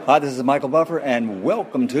Hi, this is Michael Buffer, and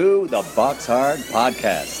welcome to the Box Hard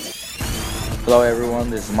Podcast. Hello, everyone.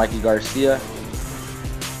 This is Mikey Garcia.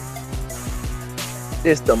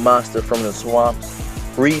 This the monster from the swamps,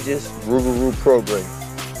 Regis Rougarou Prograis.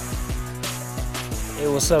 Hey,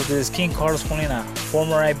 what's up? This is King Carlos Molina,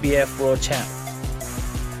 former IBF world champ.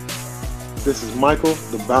 This is Michael,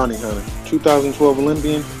 the Bounty Hunter, 2012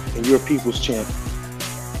 Olympian and your people's champ.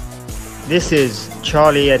 This is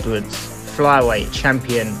Charlie Edwards, flyweight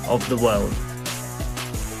champion of the world.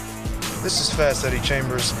 This is Fast Eddie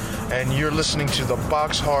Chambers, and you're listening to the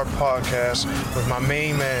Box Hard Podcast with my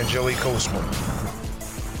main man, Joey Coastman.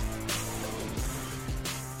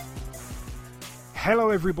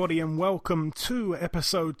 Hello everybody and welcome to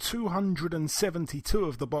episode 272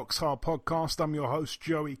 of the Box Hard Podcast. I'm your host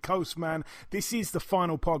Joey Coastman. This is the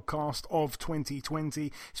final podcast of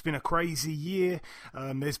 2020. It's been a crazy year.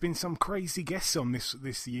 There's been some crazy guests on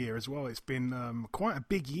this year as well. It's been quite a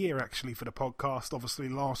big year actually for the podcast. Obviously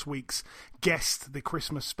last week's guest, the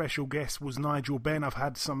Christmas special guest, was Nigel Benn. I've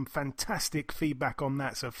had some fantastic feedback on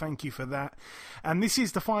that, so thank you for that. And this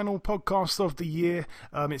is the final podcast of the year.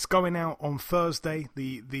 It's going out on Thursday,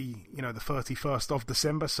 the 31st of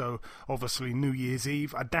December, so obviously New Year's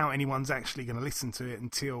Eve. I doubt anyone's actually going to listen to it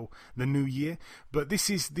until the new year, but this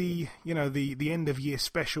is the end of year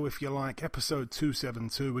special, if you like, episode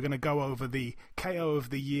 272. We're going to go over the KO of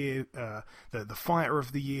the year, the fighter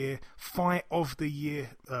of the year, fight of the year,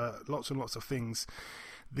 lots and lots of things.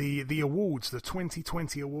 The awards, the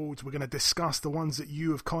 2020 awards. We're going to discuss the ones that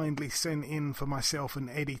you have kindly sent in for myself and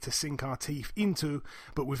Eddie to sink our teeth into.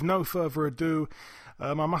 But with no further ado,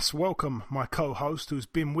 I must welcome my co-host who's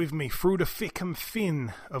been with me through the thick and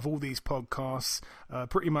thin of all these podcasts,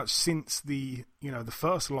 pretty much since the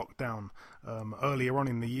first lockdown earlier on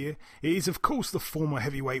in the year. It is, of course, the former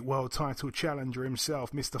heavyweight world title challenger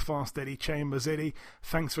himself, Mr. Fast Eddie Chambers. Eddie,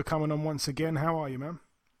 thanks for coming on once again. How are you, man?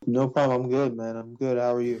 No problem. I'm good, man. I'm good.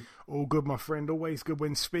 How are you? All good, my friend. Always good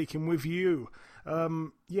when speaking with you.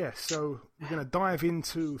 So we're going to dive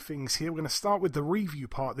into things here. We're going to start with the review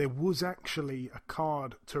part. There was actually a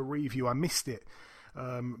card to review. I missed it,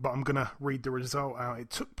 but I'm going to read the result out. It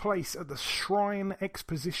took place at the Shrine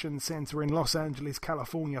Exposition Center in Los Angeles,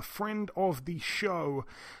 California. Friend of the show,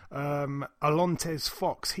 Alontes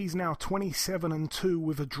Fox. He's now 27-2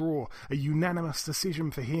 with a draw. A unanimous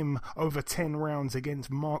decision for him over 10 rounds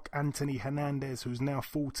against Mark Anthony Hernandez, who's now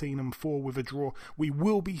 14-4 with a draw. We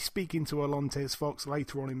will be speaking to Alontes Fox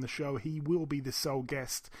later on in the show. He will be the sole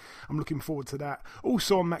guest. I'm looking forward to that.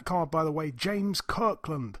 Also on that card, by the way, James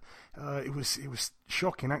Kirkland. It was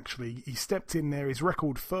shocking, actually. He stepped in there. His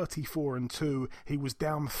record 34-2. He was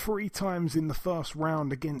down 3 times in the first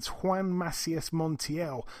round against Juan Macias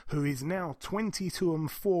Montiel, who is now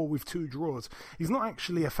 22-4 with 2 draws. He's not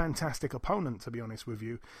actually a fantastic opponent, to be honest with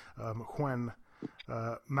you, Juan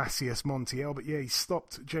Macias Montiel, but yeah, he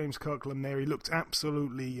stopped James Kirkland there. He looked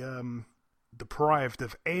absolutely deprived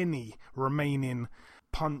of any remaining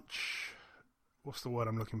punch. What's the word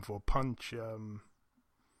I'm looking for? Punch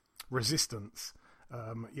resistance.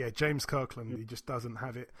 James Kirkland, he just doesn't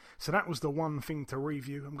have it. So that was the one thing to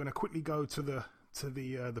review. I'm going to quickly go to the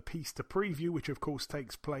piece to preview, which of course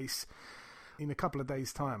takes place in a couple of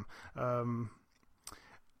days' time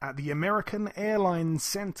at the American Airlines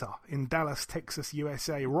Center in Dallas, Texas,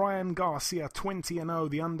 USA. Ryan Garcia, 20-0,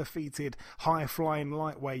 the undefeated high-flying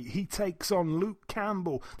lightweight. He takes on Luke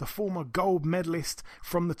Campbell, the former gold medalist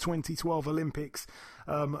from the 2012 Olympics,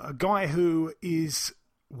 a guy who is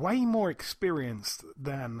way more experienced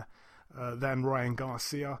than Ryan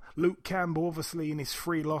Garcia. Luke Campbell, obviously, in his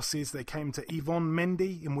 3 losses, they came to Yvonne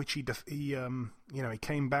Mendy, in which he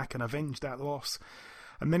came back and avenged that loss.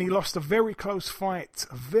 And then he lost a very close fight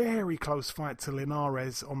to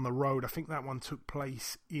Linares on the road. I think that one took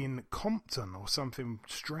place in Compton or something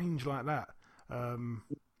strange like that.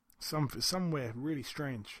 Somewhere really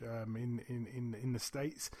strange in the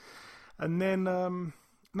States. And then,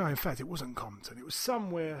 no, in fact, it wasn't Compton. It was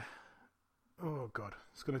somewhere. Oh, God,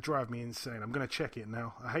 it's going to drive me insane. I'm going to check it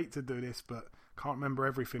now. I hate to do this, but can't remember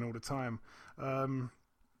everything all the time.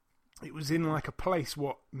 It was in like a place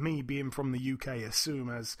what me being from the UK assume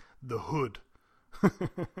as the hood.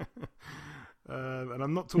 And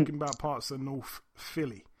I'm not talking about parts of North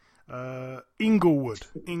Philly. Inglewood.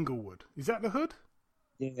 Is that the hood?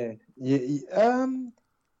 Yeah.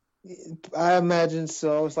 I imagine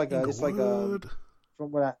so. It's like Inglewood.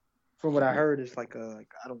 From what I heard, it's like a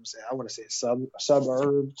I want to say a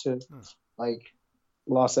suburb to like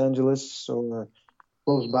Los Angeles or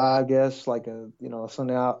close by, I guess, like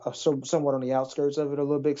somewhat on the outskirts of it a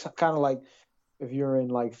little bit. Kind of like if you're in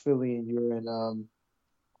like Philly and you're in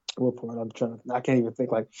what part? I can't even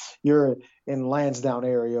think. Like you're in Lansdowne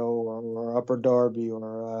area or Upper Darby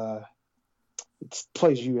or it's a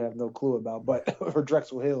place you have no clue about, but or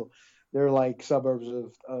Drexel Hill. They're like suburbs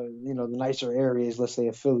of, the nicer areas, let's say,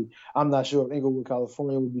 of Philly. I'm not sure if Inglewood,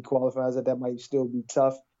 California would be qualified as that might still be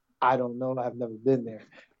tough. I don't know. I've never been there,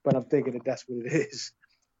 but I'm thinking that that's what it is.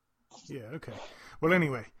 Yeah, okay. Well,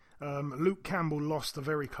 anyway, Luke Campbell lost a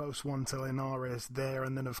very close one to Linares there,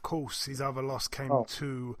 and then, of course, his other loss came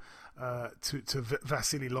to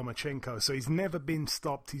Vasily Lomachenko. So he's never been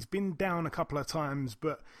stopped. He's been down a couple of times,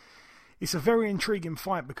 but it's a very intriguing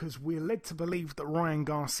fight because we're led to believe that Ryan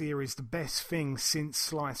Garcia is the best thing since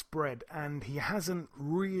sliced bread, and he hasn't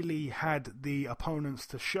really had the opponents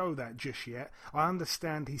to show that just yet. I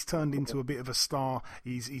understand he's turned into a bit of a star.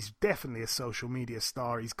 He's definitely a social media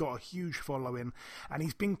star. He's got a huge following, and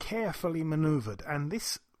he's been carefully maneuvered. And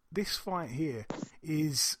this fight here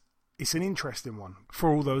it's an interesting one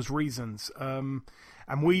for all those reasons. And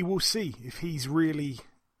we will see if he's really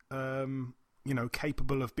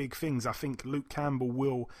capable of big things. I think Luke Campbell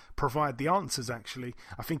will provide the answers, actually.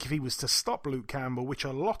 I think if he was to stop Luke Campbell, which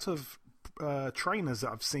a lot of trainers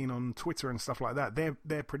that I've seen on Twitter and stuff like that,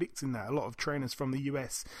 they're predicting that. A lot of trainers from the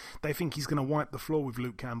US, they think he's going to wipe the floor with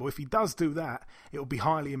Luke Campbell. If he does do that, it'll be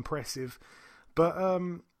highly impressive. But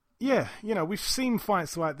we've seen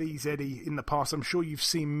fights like these, Eddie, in the past. I'm sure you've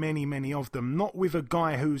seen many, many of them. Not with a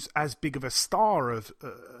guy who's as big of a star as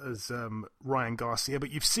Ryan Garcia,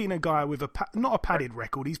 but you've seen a guy with not a padded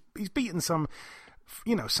record. He's beaten some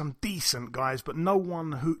decent guys, but no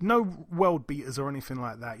world beaters or anything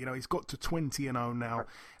like that. He's got to 20-0 now.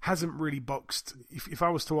 Hasn't really boxed. If I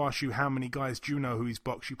was to ask you how many guys do you know who he's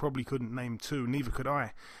boxed, you probably couldn't name two. Neither could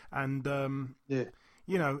I. And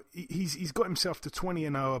he's got himself to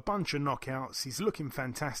 20-0, a bunch of knockouts. He's looking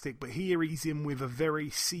fantastic, but here he's in with a very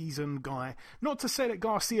seasoned guy. Not to say that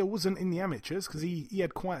Garcia wasn't in the amateurs, because he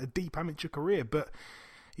had quite a deep amateur career, but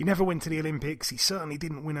he never went to the Olympics. He certainly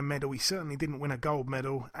didn't win a medal. He certainly didn't win a gold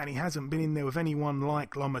medal, and he hasn't been in there with anyone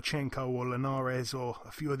like Lomachenko or Linares or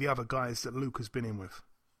a few of the other guys that Luke has been in with.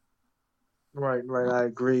 Right. I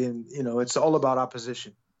agree, and it's all about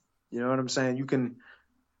opposition. You know what I'm saying? You can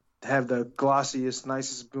have the glossiest,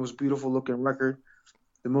 nicest, most beautiful looking record,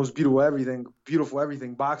 the most beautiful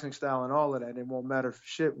everything, boxing style and all of that. It won't matter for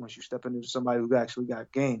shit once you step into somebody who actually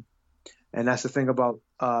got game. And that's the thing about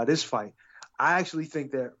this fight. I actually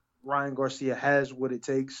think that Ryan Garcia has what it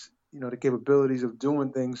takes, the capabilities of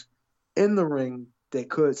doing things in the ring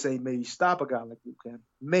that could say maybe stop a guy like Luke Campbell.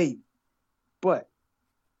 Maybe. But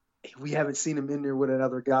we haven't seen him in there with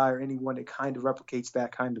another guy or anyone that kind of replicates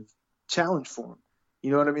that kind of challenge for him. You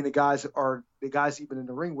know what I mean? The guys even in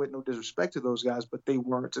the ring with, no disrespect to those guys, but they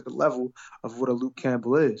weren't to the level of what a Luke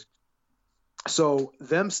Campbell is. So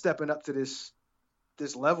them stepping up to this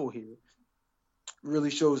level here really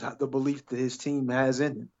shows the belief that his team has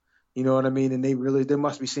in him. You know what I mean? And they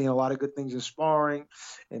must be seeing a lot of good things in sparring,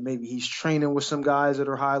 and maybe he's training with some guys that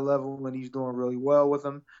are high level and he's doing really well with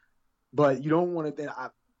them. But you don't want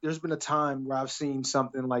to. There's been a time where I've seen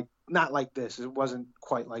something like, not like this. It wasn't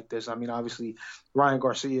quite like this. I mean, obviously, Ryan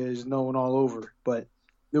Garcia is known all over, but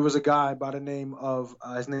there was a guy by the name of,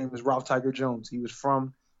 his name is Ralph Tiger Jones. He was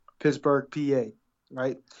from Pittsburgh, PA,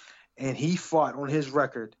 right? And he fought on his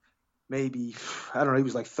record, maybe, I don't know, he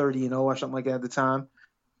was like 30-0 or something like that at the time.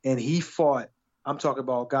 And he fought, I'm talking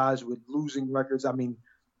about guys with losing records. I mean,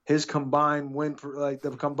 his combined win,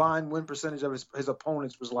 the combined win percentage of his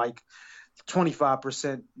opponents was like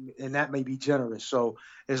 25%, and that may be generous. So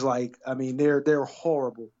it's like, I mean, they're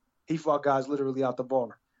horrible. He fought guys literally out the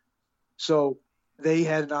bar. So they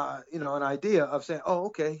had an idea of saying, oh,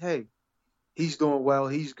 okay, hey, he's doing well,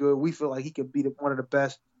 he's good. We feel like he could be one of the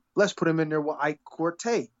best. Let's put him in there with Ike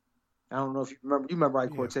Quartey. I don't know if you remember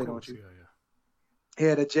Ike Quartey, don't you? Yeah. He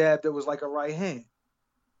had a jab that was like a right hand.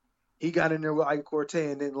 He got in there with Ike Quartey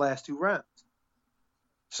and then last two rounds.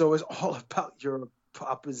 So it's all about your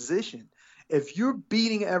opposition. If you're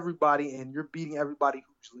beating everybody and you're beating everybody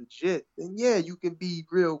who's legit, then yeah, you can be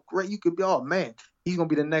real great. You could be, oh man, he's going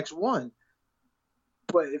to be the next one.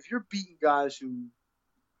 But if you're beating guys who,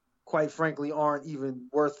 quite frankly, aren't even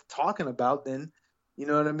worth talking about, then you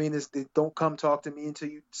know what I mean? Don't come talk to me until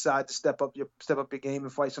you decide to step up your game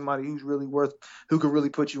and fight somebody who's really who could really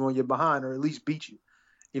put you on your behind or at least beat you.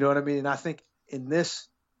 You know what I mean? And I think in this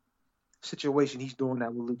situation, he's doing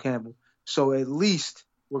that with Luke Campbell. So at least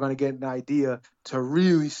we're going to get an idea to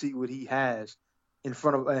really see what he has in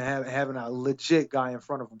front of having a legit guy in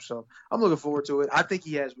front of him. So I'm looking forward to it. I think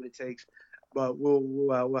he has what it takes, but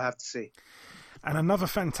we'll have to see. And another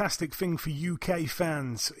fantastic thing for UK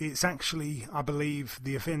fans, it's actually, I believe,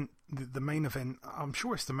 the event the main event, I'm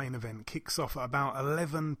sure it's the main event, kicks off at about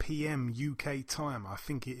 11 p.m. UK time. I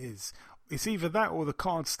think it is. It's either that or the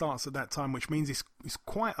card starts at that time, which means it's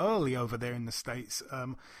quite early over there in the States.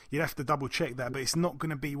 You'd have to double check that, but it's not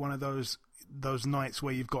going to be one of those nights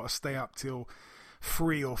where you've got to stay up till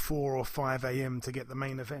 3 or 4 or 5 a.m. to get the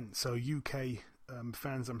main event. So UK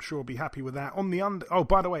fans, I'm sure, will be happy with that. Oh,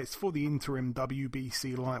 by the way, it's for the interim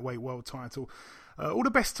WBC lightweight world title. All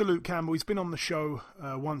the best to Luke Campbell. He's been on the show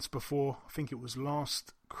once before. I think it was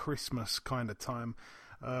last Christmas kind of time.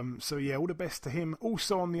 So yeah, all the best to him.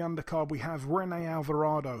 Also on the undercard we have Rene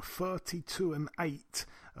Alvarado, 32-8.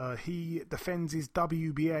 He defends his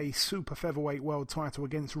WBA super featherweight world title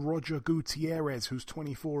against Roger Gutierrez, who's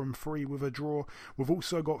 24-3 with a draw. We've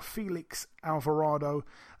also got Felix Alvarado,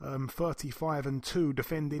 35-2,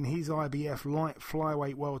 defending his IBF light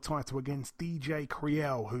flyweight world title against DJ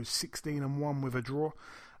Criel, who's 16-1 with a draw.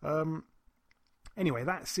 Anyway,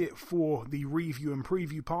 that's it for the review and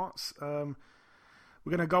preview parts. We're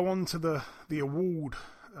going to go on to the award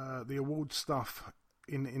stuff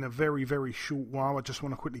in a very, very short while. I just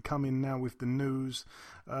want to quickly come in now with the news.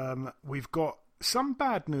 We've got some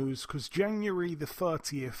bad news because January the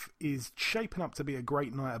 30th is shaping up to be a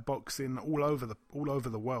great night of boxing all over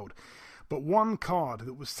the world. But one card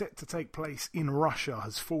that was set to take place in Russia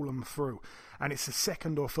has fallen through, and it's the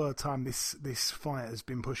second or third time this fight has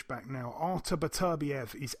been pushed back now. Artur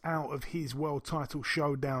Beterbiev is out of his world title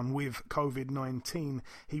showdown with COVID-19.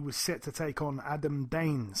 He was set to take on Adam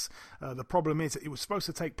Daines. The problem is it was supposed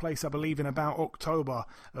to take place, I believe, in about October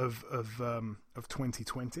of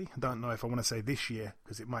 2020. I don't know if I want to say this year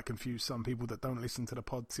because it might confuse some people that don't listen to the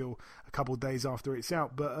pod till a couple of days after it's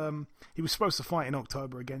out. But he was supposed to fight in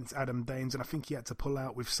October against Adam Daines, and I think he had to pull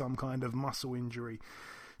out with some kind of muscle injury.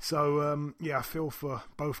 So, yeah, I feel for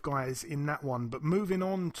both guys in that one. But moving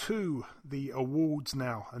on to the awards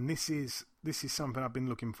now, and this is something I've been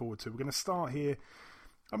looking forward to. We're going to start here.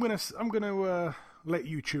 I'm going to let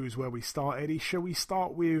you choose where we start, Eddie. Shall we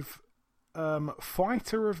start with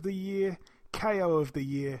Fighter of the Year, KO of the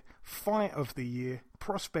Year, Fight of the Year,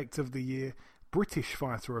 Prospect of the Year, British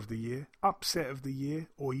Fighter of the Year, Upset of the Year,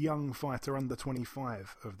 or Young Fighter under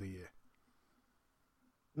 25 of the Year?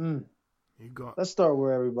 Let's start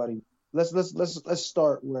where everybody. Let's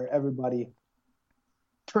start where everybody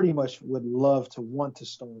pretty much would love to want to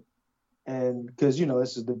start, and because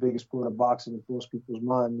this is the biggest sport of boxing in most people's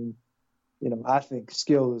mind, and I think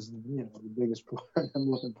skill is the biggest part, the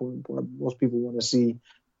most important part. Most people want to see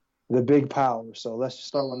the big power. So let's just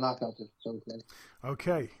start with knockouts.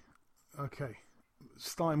 Okay.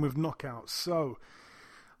 Starting with knockouts. So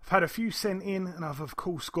I've had a few sent in, and I've of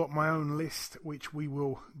course got my own list, which we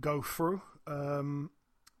will go through.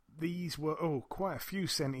 These were quite a few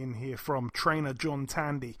sent in here from trainer John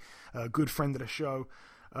Tandy, a good friend of the show.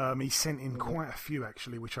 He sent in quite a few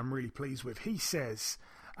actually, which I'm really pleased with. He says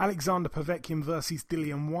Alexander Povetkin versus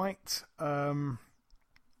Dillian Whyte.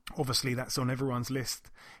 Obviously that's on everyone's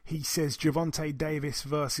list. He says Gervonta Davis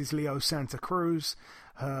versus Leo Santa Cruz.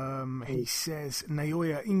 He says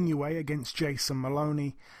Naoya Inoue against Jason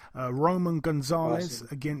Maloney, Roman Gonzalez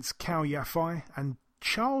against Cao Yafai, and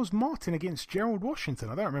Charles Martin against Gerald Washington.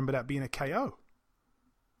 I don't remember that being a KO.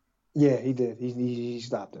 Yeah, he did. He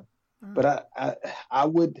stopped him. But I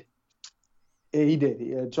would. Yeah, he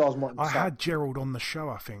did. Charles Martin. I had Gerald on the show,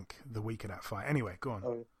 I think, the week of that fight. Anyway, go on.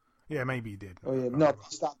 Oh, yeah, maybe he did. Oh yeah, no,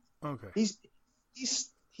 he stopped. Okay.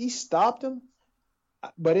 He stopped him,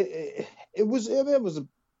 but it was a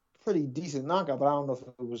pretty decent knockout. But I don't know if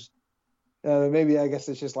it was. Maybe I guess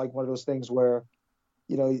it's just like one of those things where,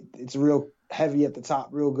 it's real heavy at the top,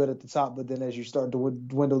 real good at the top, but then as you start to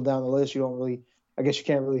dwindle down the list, you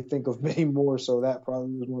can't really think of many more. So that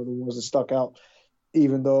probably was one of the ones that stuck out,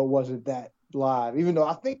 even though it wasn't that live. Even though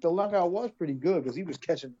I think the knockout was pretty good because he was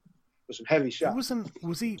catching with some heavy shots.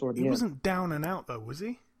 He wasn't down and out though, was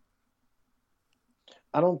he?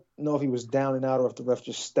 I don't know if he was down and out or if the ref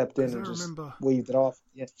just stepped in and just waved it off.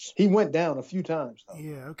 Yeah, he went down a few times though.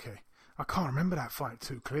 Yeah, okay. I can't remember that fight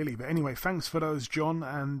too clearly, but anyway, thanks for those, John,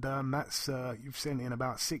 and that's you've sent in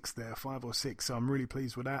about 5 or 6, so I'm really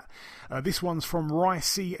pleased with that. This one's from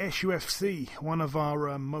Ricey SUFC, one of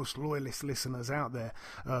our most loyalist listeners out there.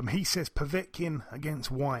 He says Povetkin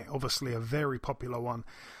against White, obviously a very popular one.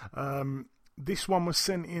 This one was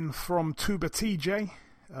sent in from Tuba TJ.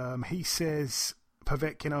 He says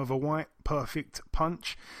Povetkin over White, perfect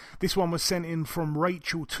punch. This one was sent in from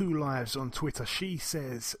Rachel Two Lives on Twitter. She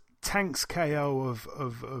says Tank's KO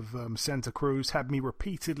of Santa Cruz had me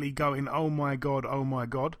repeatedly going, oh my god, oh my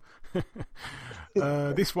god.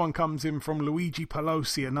 This one comes in from Luigi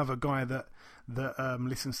Pelosi, another guy that that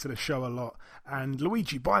listens to the show a lot. And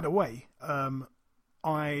Luigi, by the way, I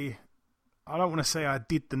don't want to say I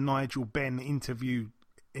did the Nigel Benn interview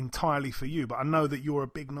entirely for you, but I know that you're a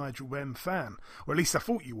big Nigel Benn fan, or at least I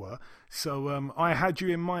thought you were. So I had you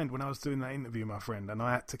in mind when I was doing that interview, my friend, and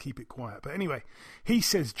I had to keep it quiet. But anyway, he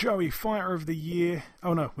says, Joey, fighter of the year.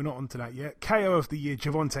 Oh no, we're not on to that yet. KO of the year,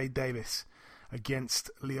 Gervonta Davis against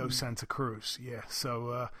Leo Santa Cruz. Yeah,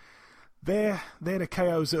 so they're the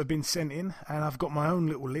KOs that have been sent in, and I've got my own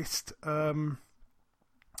little list.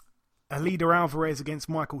 Alida Alvarez against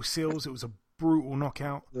Michael Sills. It was a brutal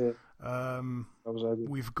knockout. Yeah.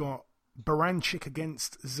 We've got Baranchyk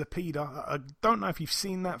against Zepeda. I don't know if you've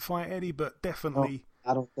seen that fight, Eddie, but definitely.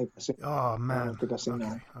 I don't think I've seen it. Oh, man. I don't think I've seen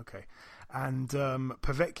that. Okay. And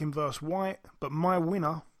Povetkin versus White. But my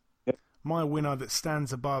winner that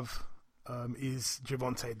stands above is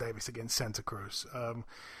Gervonta Davis against Santa Cruz.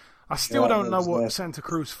 I still don't know what Santa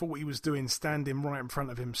Cruz thought he was doing, standing right in front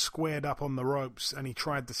of him, squared up on the ropes, and he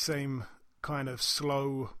tried the same kind of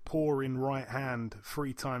slow pouring right hand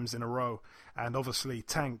 3 times in a row. And obviously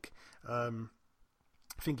Tank, I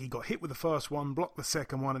think he got hit with the first one, blocked the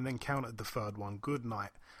second one, and then countered the third one. Good night.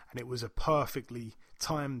 And it was a perfectly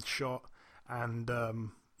timed shot. And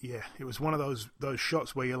it was one of those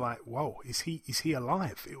shots where you're like, whoa, is he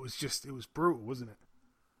alive? It was brutal, wasn't it?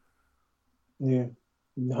 Yeah,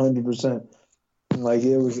 100%. Like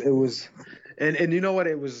it was, and you know what,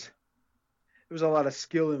 it was a lot of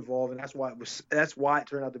skill involved, and that's why it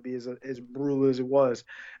turned out to be as brutal as it was.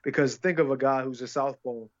 Because think of a guy who's a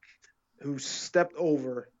southpaw who stepped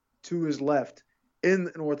over to his left in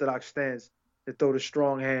an orthodox stance to throw the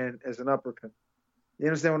strong hand as an uppercut. You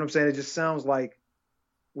understand what I'm saying? It just sounds like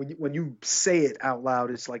when you say it out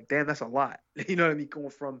loud, it's like, damn, that's a lot. You know what I mean?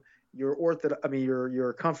 Going from your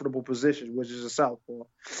your comfortable position, which is a southpaw,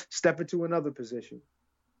 step into another position,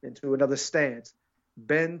 into another stance,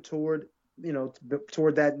 bend toward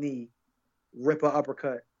that knee, rip an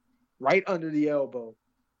uppercut right under the elbow,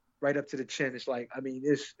 right up to the chin. It's like, I mean,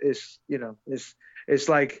 it's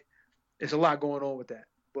like, it's a lot going on with that.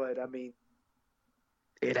 But I mean,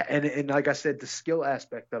 and like I said, the skill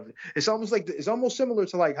aspect of it, it's almost similar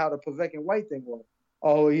to like how the Povetkin White thing was.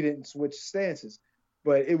 Oh, he didn't switch stances,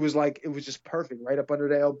 but it was just perfect, right up under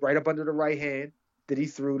the right hand that he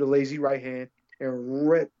threw, the lazy right hand, and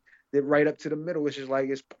ripped it right up to the middle, which is like,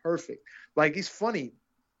 it's perfect. Like, it's funny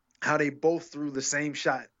how they both threw the same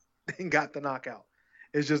shot and got the knockout.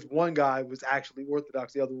 It's just one guy was actually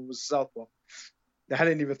orthodox, the other one was southpaw. I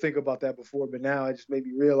didn't even think about that before, but now it just made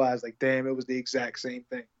me realize, like, damn, it was the exact same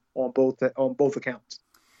thing on both accounts.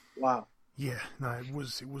 Wow. Yeah, no, it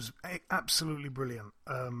was absolutely brilliant.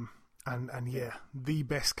 And yeah, the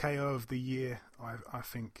best KO of the year, I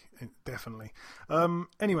think, definitely.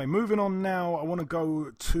 Anyway, moving on now, I want to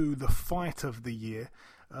go to the fight of the year.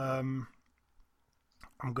 I'm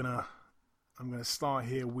gonna start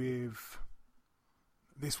here with,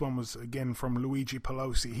 this one was again from Luigi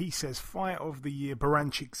Pelosi. He says, fight of the year,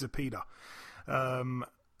 Baranchyk Zepeda.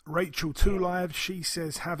 Rachel Two Lives, she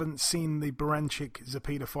says, haven't seen the Baranchyk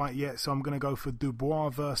Zepeda fight yet, so I'm going to go for Dubois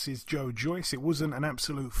versus Joe Joyce. It wasn't an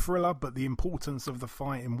absolute thriller, but the importance of the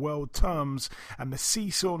fight in world terms and the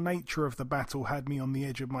seesaw nature of the battle had me on the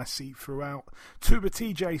edge of my seat throughout. Tuba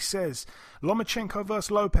TJ says, Lomachenko versus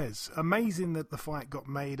Lopez. Amazing that the fight got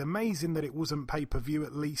made. Amazing that it wasn't pay-per-view,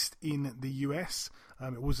 at least in the US.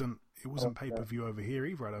 It wasn't pay-per-view over here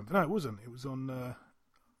either. No, it wasn't. It was on...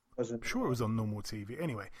 I'm sure it was on normal TV.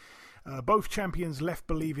 Anyway, both champions left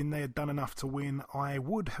believing they had done enough to win. I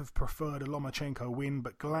would have preferred a Lomachenko win,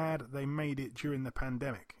 but glad they made it during the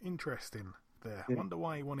pandemic. Interesting there. Yeah. Wonder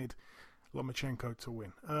why he wanted Lomachenko to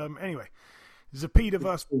win. Anyway, Zepeda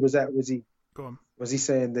versus... Go on. Was he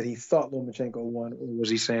saying that he thought Lomachenko won, or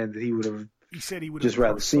was he saying that he would have... He said he would have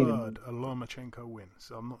preferred a Lomachenko win,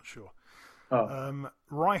 so I'm not sure.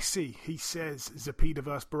 Ricey, he says Zepeda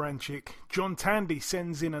versus Baranchyk. John Tandy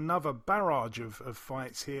sends in another barrage of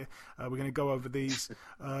fights here. We're going to go over these.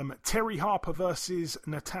 Terry Harper versus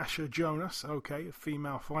Natasha Jonas. Okay, a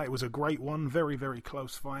female fight. It was a great one. Very, very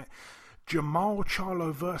close fight. Jamal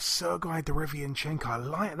Charlo versus Sergei Derevianchenko. I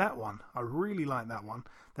like that one. I really like that one.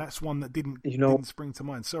 That's one that didn't spring to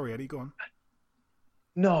mind. Sorry, Eddie, go on.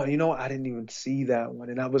 No, I didn't even see that one.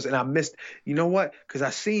 And I missed, you know what? Because I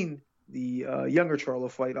seen the younger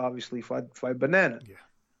Charlo fight, obviously, fight Banana. Yeah.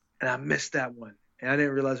 And I missed that one. And I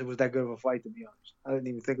didn't realize it was that good of a fight, to be honest. I didn't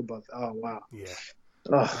even think about that. Oh, wow. Yeah.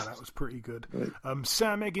 Yeah, that was pretty good.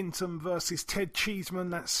 Sam Egginton versus Ted Cheeseman.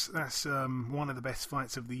 That's one of the best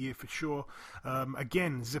fights of the year for sure.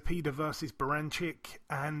 Again, Zepeda versus Baranchyk,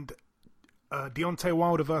 and Deontay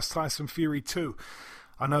Wilder versus Tyson Fury 2.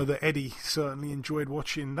 I know that Eddie certainly enjoyed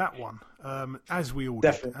watching that one, as we all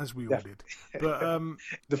Definitely. did. But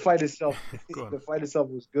the fight itself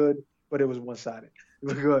was good, but it was one-sided.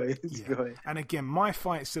 Go ahead. And again, my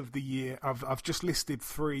fights of the year, I've just listed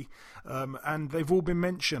 3, and they've all been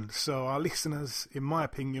mentioned. So our listeners, in my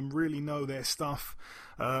opinion, really know their stuff.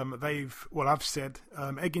 I've said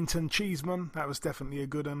Eggington Cheeseman, that was definitely a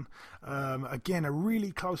good one. Again, a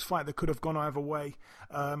really close fight that could have gone either way.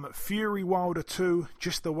 Fury Wilder 2,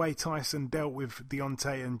 just the way Tyson dealt with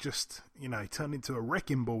Deontay and just, he turned into a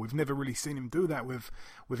wrecking ball. We've never really seen him do that with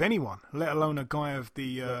anyone, let alone a guy of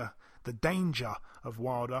the danger of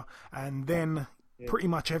Wilder. And then pretty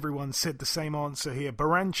much everyone said the same answer here.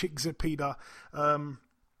 Baranchyk Zepeda.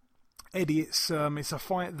 Eddie, it's a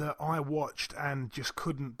fight that I watched and just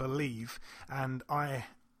couldn't believe, and I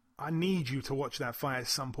need you to watch that fight at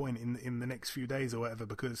some point in the next few days or whatever,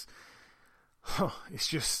 because it's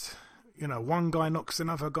just, one guy knocks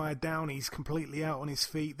another guy down, he's completely out on his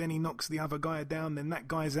feet, then he knocks the other guy down, then that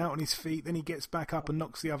guy's out on his feet, then he gets back up and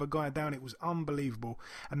knocks the other guy down. It was unbelievable,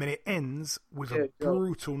 and then it ends with a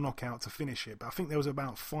brutal knockout to finish it. But I think there was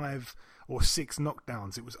about 5 or 6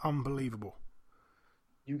 knockdowns. It was unbelievable.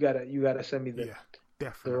 You gotta send me the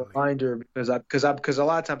definitely reminder, because a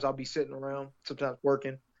lot of times I'll be sitting around, sometimes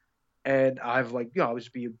working, and I've I'll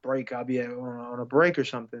just be I'll be on a break or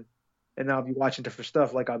something, and I'll be watching different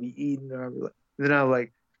stuff, like I'll be eating, and then I'm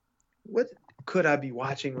like, what could I be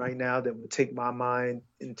watching right now that would take my mind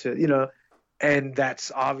into, and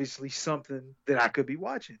that's obviously something that I could be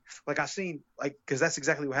watching. Because that's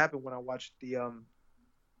exactly what happened when I watched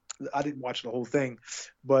I didn't watch the whole thing,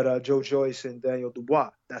 but Joe Joyce and Daniel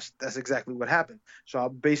Dubois, that's exactly what happened. So I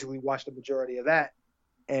basically watched the majority of that,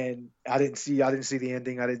 and I didn't see the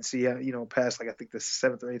ending. I didn't see past I think the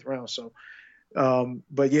 7th or 8th round. So,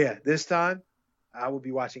 but yeah, this time I will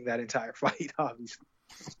be watching that entire fight, obviously.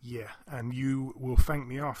 Yeah, and you will thank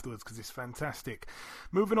me afterwards because it's fantastic.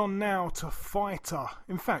 Moving on now to fighter.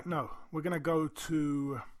 In fact, no, we're going to go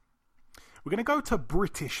to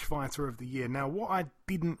British Fighter of the Year. Now, what I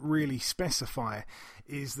didn't really specify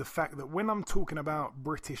is the fact that when I'm talking about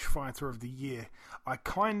British Fighter of the Year, I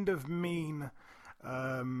kind of mean,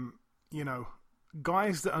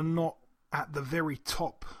 guys that are not at the very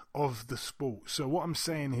top of the sport. So what I'm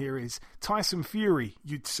saying here is Tyson Fury,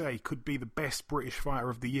 you'd say, could be the best British Fighter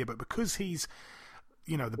of the Year, but because he's,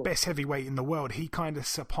 the best heavyweight in the world, he kind of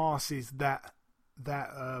surpasses that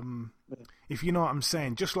if you know what I'm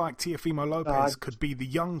saying, just like Teofimo Lopez could be the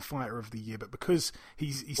young fighter of the year, but because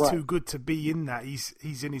he's too good to be in that,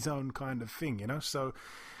 he's in his own kind of thing, so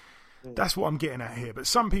that's what I'm getting at here. But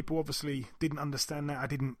some people obviously didn't understand that. I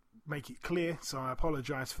didn't make it clear, so I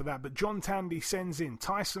apologize for that. But John Tandy sends in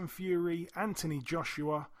Tyson Fury, Anthony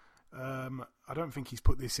Joshua, I don't think he's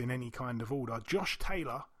put this in any kind of order, Josh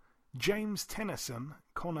Taylor, James Tennyson,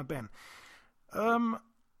 Conor Benn.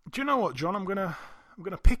 Do you know what, John? I'm gonna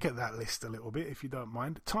pick at that list a little bit, if you don't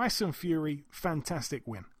mind. Tyson Fury, fantastic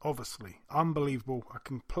win, obviously, unbelievable. I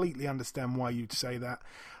completely understand why you'd say that.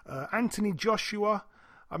 Anthony Joshua,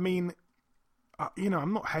 I mean,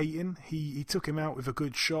 I'm not hating. He took him out with a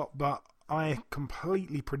good shot, but I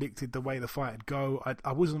completely predicted the way the fight would go.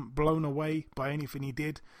 I wasn't blown away by anything he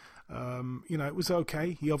did. It was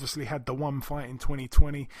okay. He obviously had the one fight in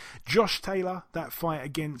 2020. Josh Taylor, that fight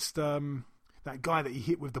against that guy that he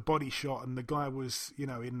hit with the body shot, and the guy was,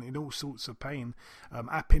 in all sorts of pain.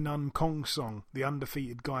 Apinan Kongsong, the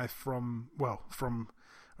undefeated guy from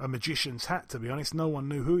A Magician's Hat, to be honest. No one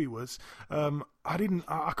knew who he was.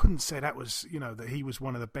 I couldn't say that was, that he was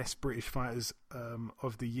one of the best British fighters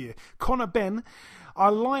of the year. Conor Benn, I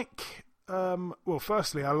like...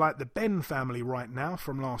 firstly, I like the Benn family right now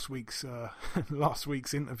from last week's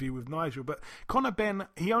interview with Nigel. But Conor Benn,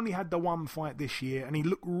 he only had the one fight this year, and he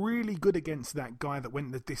looked really good against that guy that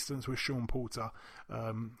went the distance with Sean Porter,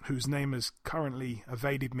 whose name has currently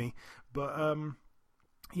evaded me. But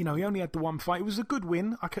he only had the one fight. It was a good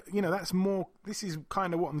win. That's more. This is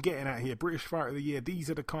kind of what I'm getting at here. British Fighter of the Year. These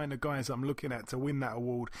are the kind of guys I'm looking at to win that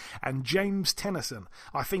award. And James Tennyson,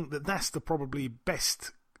 I think that's the probably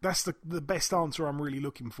best. That's the best answer I'm really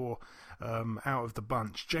looking for out of the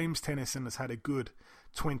bunch. James Tennyson has had a good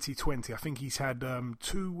 2020. I think he's had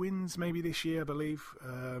 2 wins maybe this year, I believe.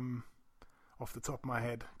 Off the top of my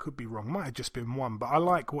head. Could be wrong. Might have just been 1. But I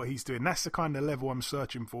like what he's doing. That's the kind of level I'm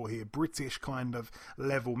searching for here. British kind of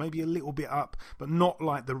level. Maybe a little bit up, but not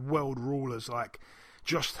like the world rulers like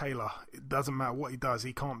Josh Taylor. It doesn't matter what he does.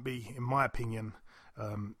 He can't be, in my opinion...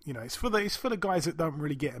 it's for the guys that don't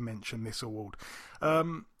really get a mention, this award.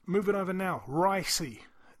 Moving over now, Ricey.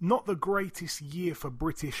 not the greatest year for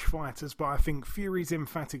British fighters, but I think Fury's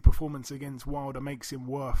emphatic performance against Wilder makes him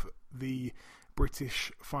worth the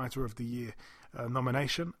British Fighter of the Year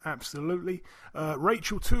nomination. Absolutely.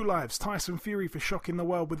 Rachel Two Lives, Tyson Fury for shocking the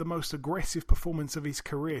world with the most aggressive performance of his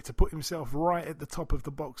career to put himself right at the top of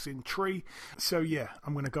the boxing tree. So yeah,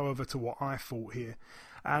 I'm going to go over to what I thought here.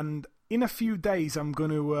 And in a few days, I'm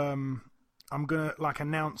going to like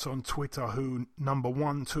announce on Twitter who number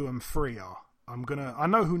 1, 2, and 3 are. I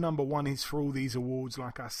know who number 1 is for all these awards.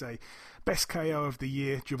 Like I say, best KO of the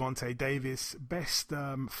year, Gervonta Davis. Best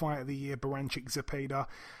fight of the year, Baranchik Zepeda.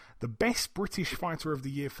 The best British fighter of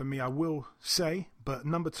the year for me, I will say, but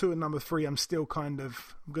number 2 and number 3, I'm still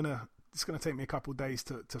it's gonna take me a couple of days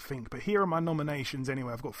to think. But here are my nominations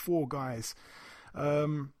anyway. I've got 4 guys.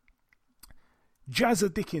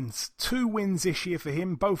 Jazza Dickens, 2 wins this year for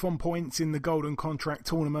him, both on points in the Golden Contract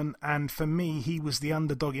Tournament, and for me, he was the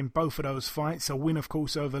underdog in both of those fights. A win, of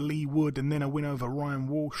course, over Lee Wood, and then a win over Ryan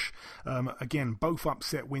Walsh. Again, both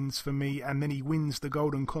upset wins for me, and then he wins the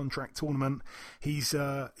Golden Contract Tournament. He's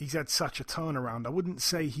had such a turnaround. I wouldn't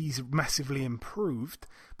say he's massively improved,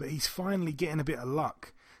 but he's finally getting a bit of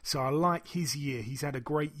luck. So I like his year. He's had a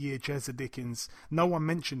great year, Jazza Dickens. No one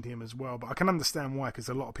mentioned him as well, but I can understand why, because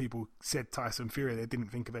a lot of people said Tyson Fury. They didn't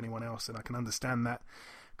think of anyone else, and I can understand that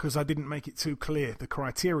because I didn't make it too clear, the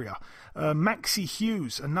criteria. Maxie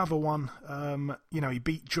Hughes, another one. He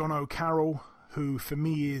beat John O'Carroll, who for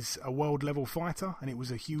me is a world-level fighter, and it was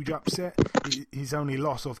a huge upset. His only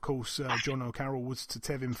loss, of course, John O'Carroll, was to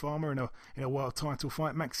Tevin Farmer in a world title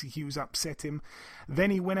fight. Maxie Hughes upset him. Then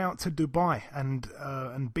he went out to Dubai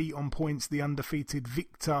and beat on points the undefeated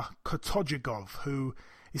Viktor Kotojigov, who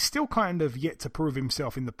is still kind of yet to prove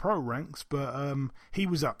himself in the pro ranks, but he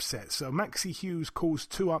was upset. So Maxie Hughes caused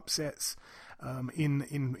 2 upsets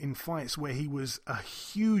in fights where he was a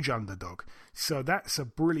huge underdog. So that's a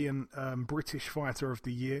brilliant British Fighter of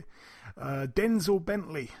the Year. Denzel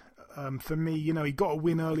Bentley, for me, he got a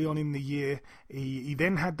win early on in the year. He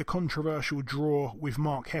then had the controversial draw with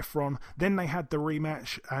Mark Heffron. Then they had the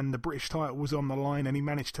rematch and the British title was on the line, and he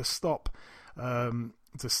managed to stop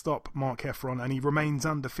Mark Heffron, and he remains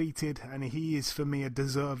undefeated, and he is, for me, a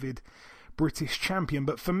deserved British champion.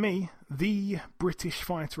 But for me, the British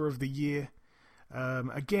Fighter of the Year,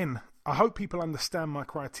 again, I hope people understand my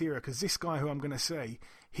criteria, because this guy who I'm going to say,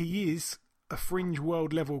 he is a fringe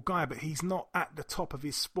world level guy, but he's not at the top of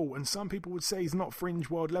his sport. And some people would say he's not fringe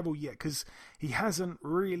world level yet because he hasn't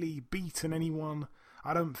really beaten anyone,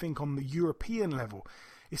 I don't think, on the European level.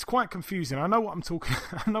 It's quite confusing. I know what I'm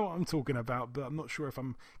talking about, but I'm not sure if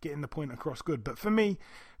I'm getting the point across good. But for me,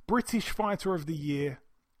 British Fighter of the Year,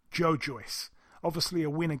 Joe Joyce. Obviously a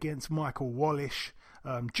win against Michael Wallish.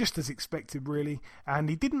 Just as expected, really. And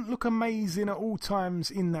he didn't look amazing at all times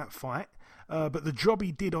in that fight. But the job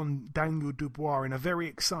he did on Daniel Dubois in a very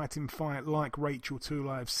exciting fight, like Rachel Two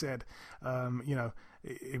Lives said,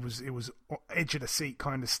 it was edge of the seat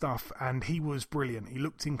kind of stuff. And he was brilliant. He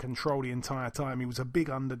looked in control the entire time. He was a big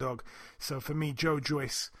underdog. So for me, Joe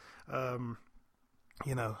Joyce,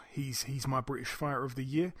 he's my British Fighter of the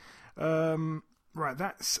Year. Right,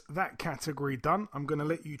 that's that category done. I'm going to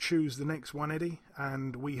let you choose the next one, Eddie.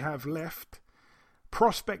 And we have left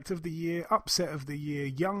Prospect of the Year, Upset of the Year,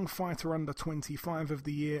 Young Fighter Under 25 of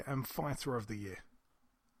the Year, and Fighter of the Year.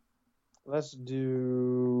 Let's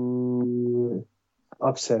do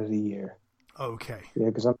Upset of the Year. Okay. Yeah,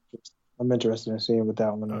 because I'm interested in seeing what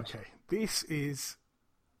that one is. Okay. This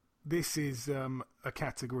is a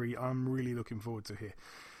category I'm really looking forward to here.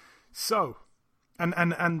 So...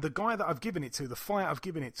 And the guy that I've given it to, the fight I've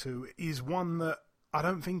given it to, is one that I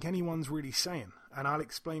don't think anyone's really saying, and I'll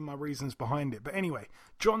explain my reasons behind it. But anyway,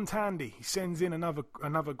 John Tandy sends in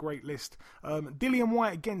another great list. Dillian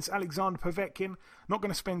Whyte against Alexander Povetkin. Not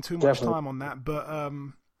going to spend too much time on that, but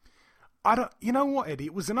I don't. You know what, Eddie?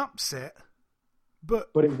 It was an upset,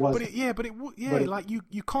 but it was. Like you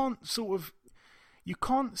can't sort of. You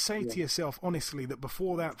can't say to yourself, honestly, that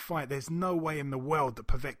before that fight, there's no way in the world that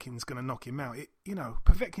Povetkin's going to knock him out.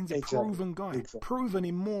 Povetkin's a proven guy, proven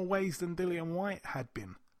in more ways than Dillian Whyte had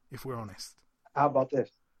been, if we're honest. How about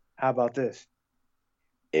this?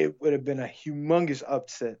 It would have been a humongous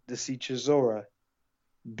upset to see Chisora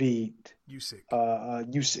beat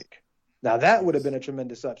Usyk. Now, that would have been a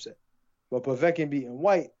tremendous upset. But Povetkin beating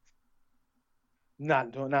Whyte,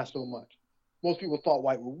 not so much. Most people thought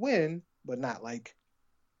Whyte would win, but not like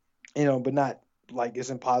it's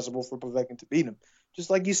impossible for Povetkin to beat him.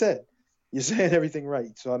 Just like you said. You're saying everything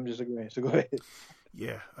right, so I'm just agreeing. So go ahead.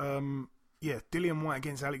 Yeah. Dillian Whyte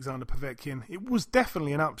against Alexander Povetkin. It was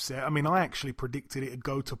definitely an upset. I mean, I actually predicted it'd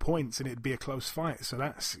go to points and it'd be a close fight, so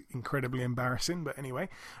that's incredibly embarrassing. But anyway,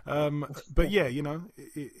 but yeah,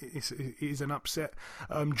 it is an upset.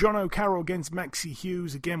 John O'Carroll against Maxie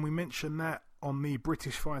Hughes. Again, we mentioned that on the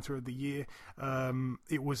British Fighter of the Year.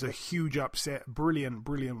 It was a huge upset.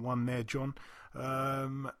 Brilliant one there, John.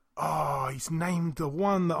 He's named the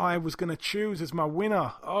one that I was going to choose as my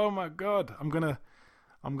winner. Oh my God. I'm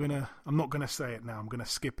not gonna say it now. I'm gonna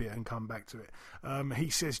skip it and come back to it.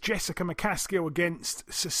 He says Jessica McCaskill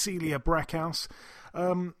against Cecilia Brackhouse.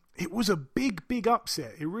 It was a big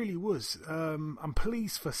upset. It really was. I'm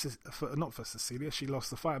pleased for not for Cecilia. She lost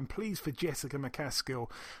the fight. I'm pleased for Jessica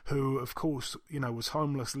McCaskill, who, of course, was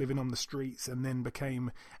homeless, living on the streets, and then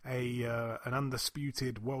became an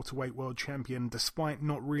undisputed welterweight world champion, despite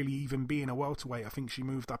not really even being a welterweight. I think she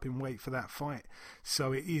moved up in weight for that fight.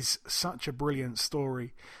 So it is such a brilliant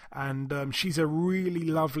story, and she's a really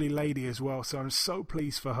lovely lady as well. So I'm so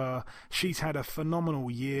pleased for her. She's had a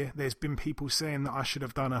phenomenal year. There's been people saying that I should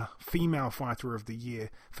have done a female fighter of the year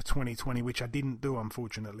for 2020, which I didn't do,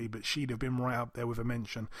 unfortunately, but she'd have been right up there with a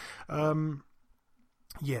mention. But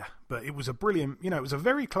it was a brilliant, it was a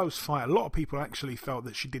very close fight. A lot of people actually felt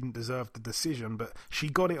that she didn't deserve the decision, but she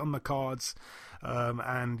got it on the cards.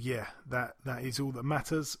 That is all that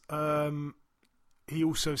matters. He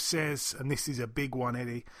also says, and this is a big one,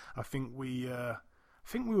 Eddie, I think we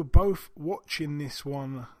were both watching this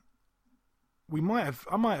one. I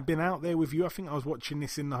might have been out there with you. I think I was watching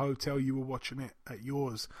this in the hotel. You were watching it at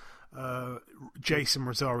yours. Jason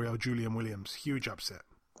Rosario, Julian Williams. Huge upset.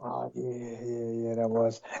 Oh, yeah, that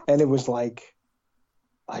was. And it was like,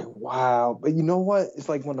 wow. But you know what? It's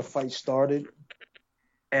like when the fight started,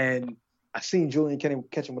 and I seen Julian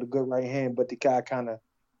catch him with a good right hand, but the guy kind of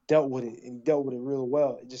dealt with it, and he dealt with it real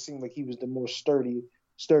well. It just seemed like he was the more sturdy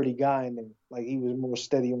guy, and then, like, he was more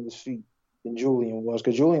steady on his feet than Julian was,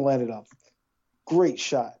 because Julian landed a great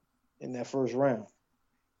shot in that first round,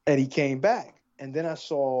 and he came back. And then I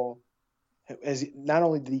saw, not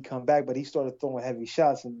only did he come back, but he started throwing heavy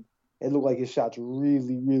shots, and it looked like his shots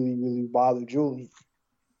really, really, really bothered Julian.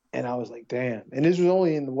 And I was like, damn. And this was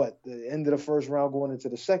only in the end of the first round going into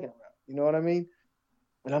the second round. You know what I mean?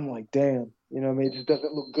 And I'm like, damn. You know what I mean? It just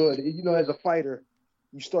doesn't look good. As a fighter,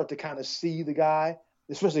 you start to kind of see the guy,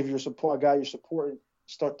 especially if you're a guy you're supporting,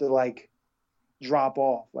 start to, like, drop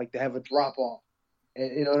off, like to have a drop off.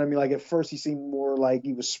 And you know what I mean? Like, at first he seemed more like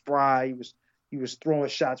he was spry. He was throwing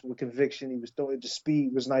shots with conviction. He was throwing, the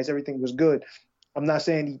speed was nice. Everything was good. I'm not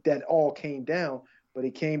saying that all came down, but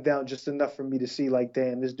it came down just enough for me to see, like,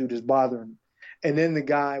 damn, this dude is bothering me. And then the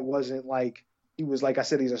guy wasn't like, he was, like I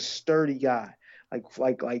said, he's a sturdy guy.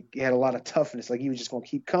 Like he had a lot of toughness. Like, he was just going to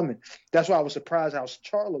keep coming. That's why I was surprised how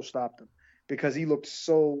Charlo stopped him, because he looked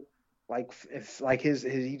so he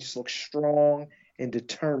just looked strong and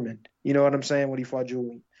determined. You know what I'm saying? When he fought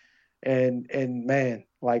Julian. And man,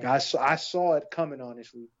 like, I saw it coming,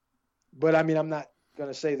 honestly. But I mean, I'm not going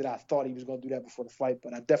to say that I thought he was going to do that before the fight,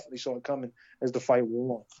 but I definitely saw it coming as the fight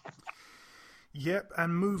wore on. Yep,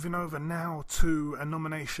 and moving over now to a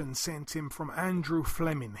nomination sent in from Andrew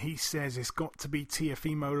Fleming. He says it's got to be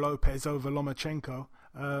Teofimo Lopez over Lomachenko.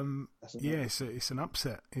 It's an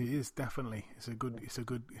upset. It is definitely. It's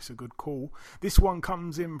a good call. This one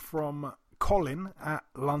comes in from Colin at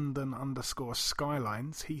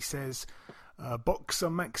London_Skylines. He says boxer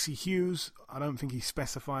Maxie Hughes. I don't think he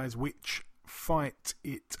specifies which fight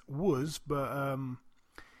it was, but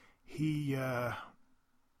he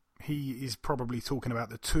is probably talking about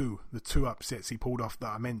the two upsets he pulled off that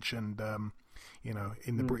I mentioned,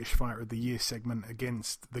 in the British Fighter of the Year segment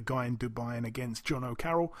against the guy in Dubai and against John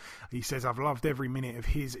O'Carroll. He says, I've loved every minute of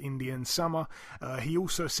his Indian summer. He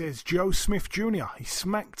also says Joe Smith Jr. He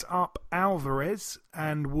smacked up Alvarez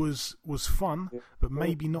and was fun, but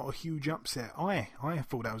maybe not a huge upset. I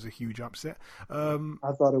thought that was a huge upset. I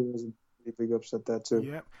thought it was a big upset, that too.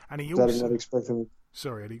 Yeah, and he also... I did not expect him...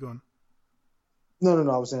 Sorry, Eddie, go on. No,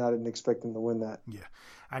 I was saying I didn't expect him to win that. Yeah,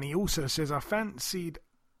 and he also says, I fancied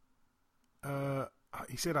Arthur,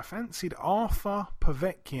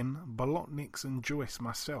 Povetkin, Bolotniks and Joyce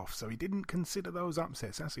myself. So he didn't consider those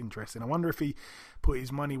upsets. That's interesting. I wonder if he put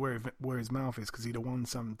his money where his mouth is, because he'd have won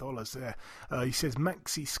some dollars there. He says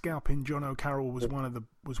Maxie scalping John O'Carroll was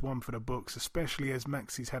one for the books, especially as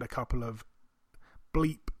Maxie's had a couple of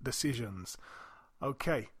bleep decisions.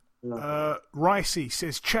 Okay. Ricey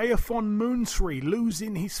says Cheofon Moonsri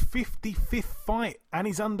losing his 55th fight and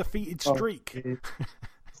his undefeated streak.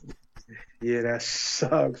 Yeah, that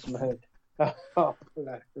sucks, man. Oh,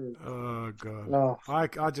 that hurt. Oh God, Oh.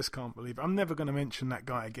 I just can't believe it. I'm never going to mention that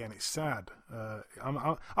guy again. It's sad.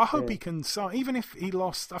 I hope he can. Even if he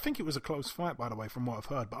lost, I think it was a close fight, by the way, from what I've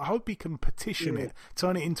heard. But I hope he can petition it,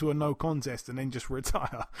 turn it into a no contest, and then just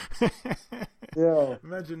retire. Yeah,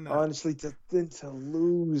 imagine that. Honestly, to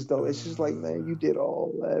lose though, it's just like, man, you did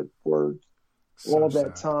all that work, So all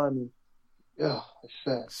that sad. time. And, it's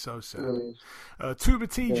sad. So sad. It really is. Tuba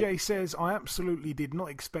TJ says, I absolutely did not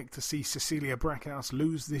expect to see Cecilia Brackhouse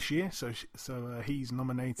lose this year, so he's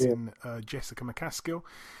nominating Jessica McCaskill.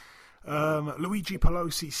 Luigi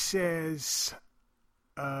Pelosi says,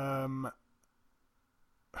 who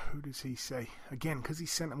does he say? Again, because he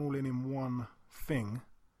sent them all in one thing.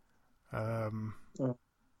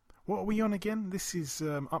 What are we on again? This is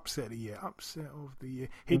Upset of the Year. Upset of the Year.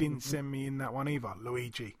 He didn't send me in that one either,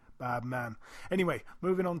 Luigi. Bad man. Anyway,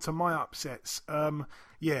 moving on to my upsets.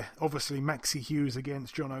 Obviously Maxi Hughes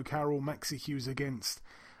against John O'Carroll. Maxi Hughes against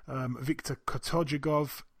Viktor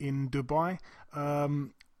Kotojigov in Dubai.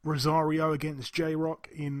 Rosario against J-Rock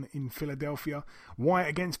in Philadelphia. White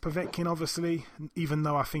against Povetkin, obviously, even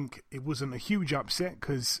though I think it wasn't a huge upset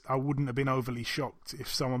because I wouldn't have been overly shocked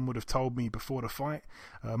if someone would have told me before the fight.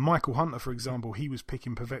 Michael Hunter, for example, he was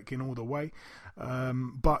picking Povetkin all the way.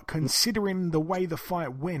 But considering the way the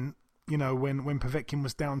fight went, you know, when Povetkin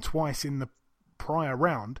was down twice in the prior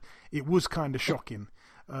round, it was kind of shocking.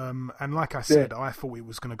 And like I said, I thought it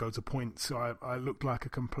was going to go to points, so I looked like a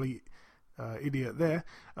complete idiot there.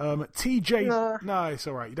 TJ, no, it's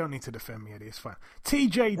all right. You don't need to defend me, Eddie. It's fine.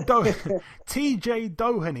 TJ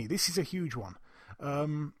Doheny. This is a huge one.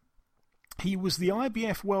 He was the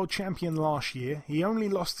IBF World Champion last year. He only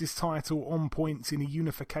lost his title on points in a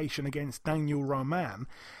unification against Daniel Roman.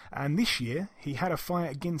 And this year, he had a fight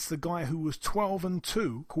against the guy who was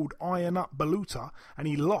 12-2 called Iron Up Baluta, and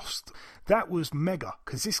he lost. That was mega,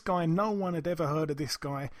 because this guy, no one had ever heard of this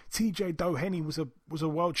guy. TJ Doheny was a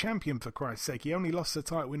world champion, for Christ's sake. He only lost the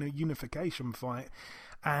title in a unification fight.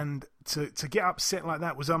 And to get upset like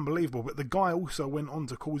that was unbelievable. But the guy also went on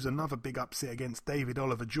to cause another big upset against David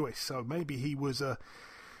Oliver Joyce. So maybe he was a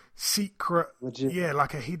secret,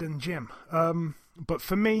 like a hidden gem. But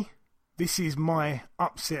for me, this is my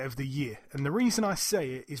upset of the year. And the reason I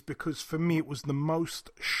say it is because for me it was the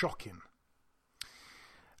most shocking.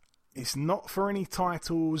 It's not for any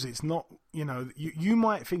titles. It's not, you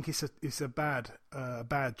might think it's a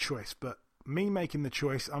bad choice. But me making the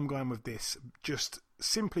choice, I'm going with this. Just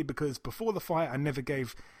simply because before the fight, I never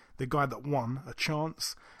gave the guy that won a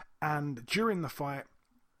chance. And during the fight,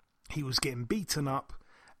 he was getting beaten up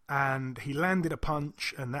and he landed a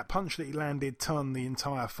punch. And that punch that he landed turned the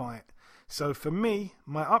entire fight. So for me,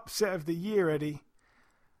 my upset of the year, Eddie,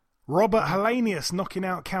 Robert Helenius knocking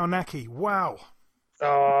out Kaunaki. Wow.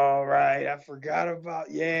 All right. I forgot about,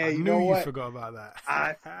 I knew you forgot about that.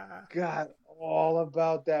 I forgot all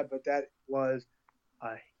about that, but that was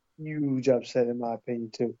a huge upset in my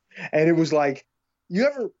opinion too. And it was like,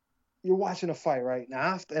 you're watching a fight right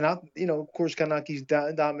now, and of course Kanaki's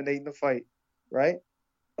dominating the fight, right?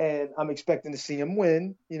 And I'm expecting to see him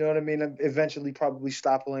win, you know what I mean? Eventually probably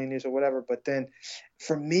stop Helenius or whatever. But then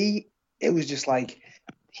for me, it was just like,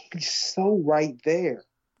 he's so right there.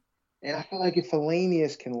 And I feel like if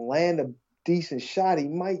Helenius can land a decent shot, he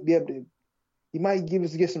might be able to,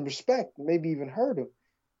 get some respect, maybe even hurt him.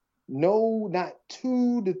 No, not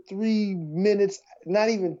 2 to 3 minutes, not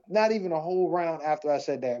even a whole round after I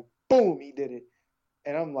said that, boom, he did it.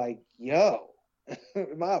 And I'm like, yo,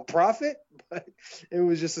 am I a prophet? But it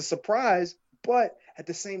was just a surprise. But at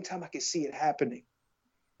the same time, I could see it happening.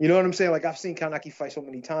 You know what I'm saying? Like, I've seen Kanaki fight so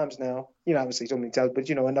many times now. Obviously so many times, but,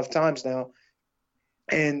 enough times now.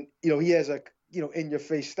 And, he has a,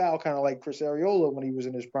 in-your-face style, kind of like Chris Arreola when he was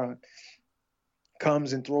in his prime.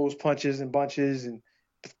 Comes and throws punches and bunches and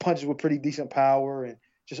punches with pretty decent power and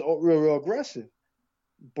just real aggressive.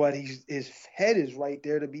 But his head is right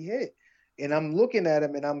there to be hit. And I'm looking at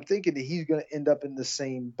him and I'm thinking that he's going to end up in the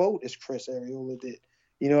same boat as Chris Arreola did.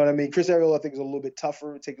 You know what I mean? Chris Arreola, I think, is a little bit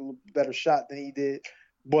tougher, take a little better shot than he did.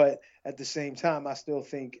 But at the same time, I still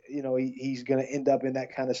think, he's going to end up in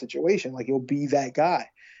that kind of situation. Like, he'll be that guy.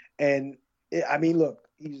 And, look,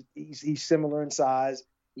 he's similar in size.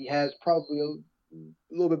 He has probably a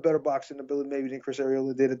little bit better boxing ability maybe than Chris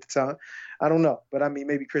Arreola did at the time. I don't know. But,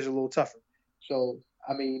 maybe Chris is a little tougher. So,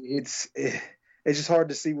 it's just hard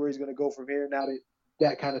to see where he's going to go from here now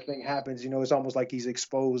that kind of thing happens. It's almost like he's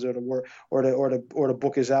exposed or the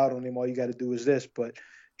book is out on him. All you got to do is this. But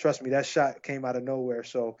trust me, that shot came out of nowhere.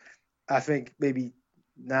 So I think maybe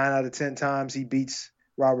 9 out of 10 times he beats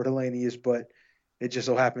Robert Helenius, but it just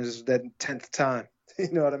so happens that 10th time.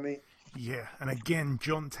 You know what I mean? Yeah, and again,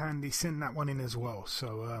 John Tandy sent that one in as well.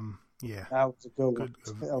 So, yeah. That was a good one.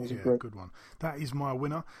 That was a good one. That is my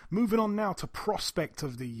winner. Moving on now to Prospect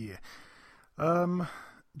of the Year.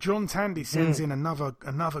 John Tandy sends in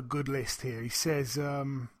another good list here. He says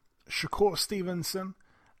Shakur Stevenson.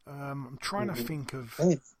 I'm trying to think of...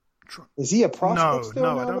 Is he a prospect still?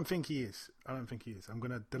 No, I don't think he is. I'm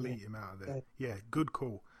going to delete him out of there. Yeah, good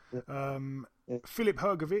call. Filip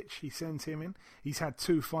Hrgović, he sends him in. He's had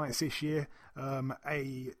 2 fights this year.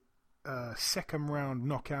 A second round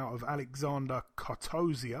knockout of Alexander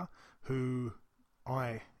Kartozia, who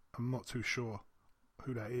I am not too sure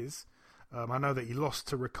who that is. I know that he lost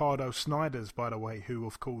to Ricardo Snyders, by the way, who,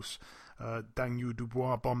 of course, Daniel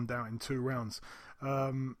Dubois bombed out in 2 rounds.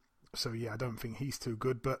 So, yeah, I don't think he's too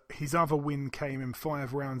good. But his other win came in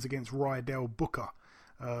 5 rounds against Rydell Booker.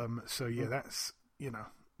 So, yeah, that's,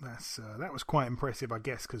 that was quite impressive, I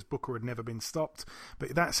guess, because Booker had never been stopped.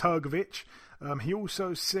 But that's Hrgović. He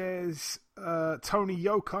also says Tony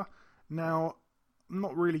Yoka. Now, I'm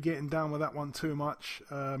not really getting down with that one too much.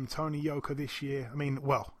 Tony Yoka this year,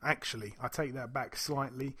 actually, I take that back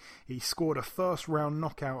slightly. He scored a first-round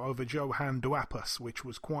knockout over Johan Duhaupas, which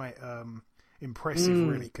was quite impressive,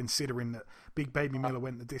 really, considering that Big Baby Miller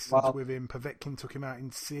went the distance with him. Povetkin took him out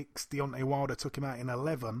in 6. Deontay Wilder took him out in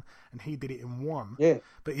 11, and he did it in 1. Yeah.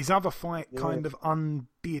 But his other fight kind of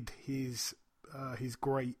undid his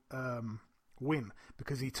great win,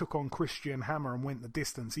 because he took on Christian Hammer and went the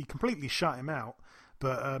distance. He completely shut him out,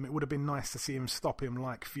 but it would have been nice to see him stop him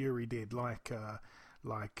like Fury did, like a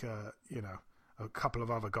couple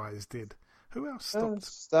of other guys did. Who else stopped?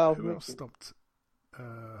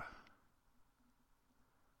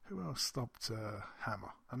 Who else stopped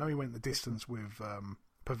Hammer? I know he went the distance with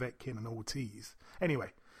Povetkin and Ortiz.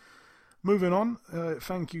 Anyway, moving on.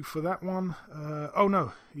 Thank you for that one. Oh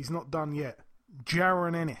no, he's not done yet.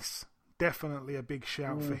 Jaron Ennis. Definitely a big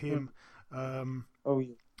shout for him.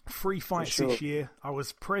 3 fights this year. I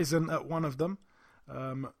was present at one of them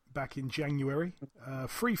back in January.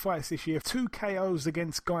 3 fights this year. 2 KOs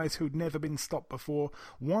against guys who'd never been stopped before.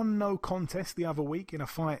 1 no contest the other week in a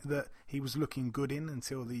fight that he was looking good in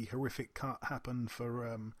until the horrific cut happened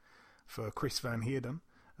for Chris Van Heerden.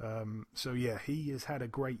 So yeah, he has had a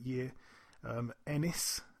great year.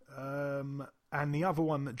 Ennis. And the other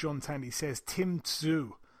one that John Tandy says, Tim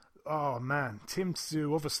Tszyu. Oh man, Tim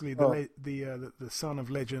Tszyu, obviously the son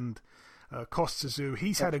of legend Kostya Tszyu.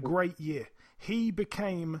 He's had a great year. He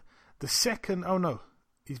became the second. Oh no,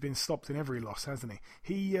 he's been stopped in every loss, hasn't he?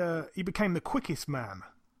 He became the quickest man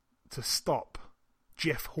to stop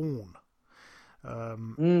Jeff Horn.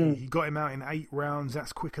 He got him out in 8 rounds.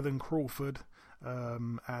 That's quicker than Crawford.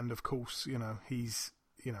 And of course, he's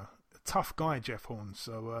a tough guy, Jeff Horn.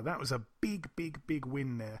 So that was a big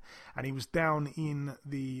win there. And he was down in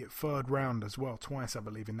the 3rd round as well, twice, I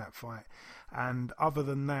believe, in that fight. And other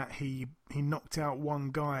than that, he knocked out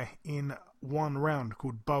one guy in 1 round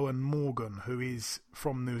called Bowen Morgan, who is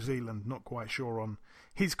from New Zealand. Not quite sure on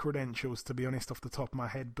his credentials, to be honest, off the top of my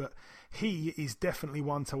head. But he is definitely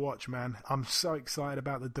one to watch, man. I'm so excited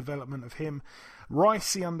about the development of him.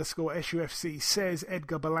 Ricey_SUFC says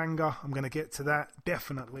Edgar Berlanga. I'm going to get to that,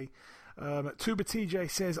 definitely. Tuba TJ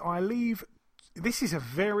says, I leave... This is a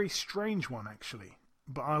very strange one, actually.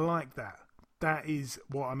 But I like that. That is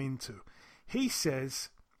what I'm into. He says,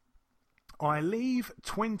 I leave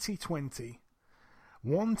 2020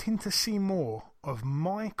 wanting to see more of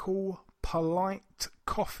Michael Polite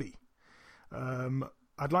Coffey.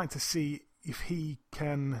 I'd like to see if he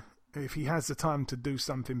has the time to do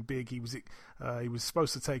something big. He was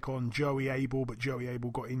supposed to take on Joey Abel, but Joey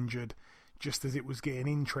Abel got injured just as it was getting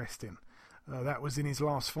interesting. That was in his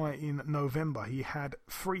last fight in November. He had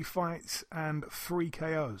 3 fights and 3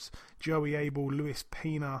 KOs. Joey Abel, Luis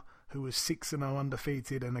Pina, who was 6-0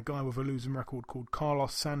 undefeated, and a guy with a losing record called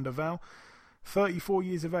Carlos Sandoval. 34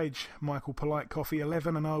 years of age, Michael Polite Coffey,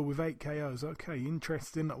 11-0 with 8 KOs. Okay,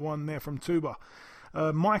 interesting one there from Tuba.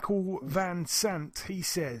 Michael Van Sant, he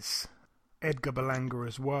says Edgar Berlanga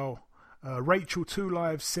as well. Rachel Two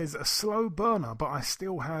Lives says a slow burner, but I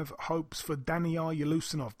still have hopes for Daniil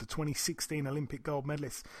Yelusinov, the 2016 Olympic gold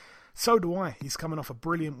medalist. So do I. He's coming off a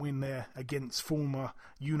brilliant win there against former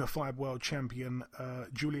unified world champion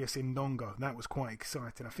Julius Indongo. That was quite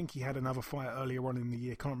exciting. I think he had another fight earlier on in the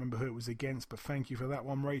year. Can't remember who it was against, but thank you for that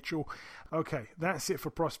one, Rachel. Okay, that's it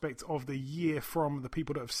for Prospect of the Year from the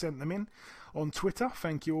people that have sent them in on Twitter.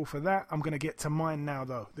 Thank you all for that. I'm going to get to mine now,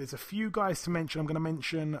 though. There's a few guys to mention. I'm going to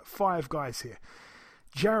mention 5 guys here.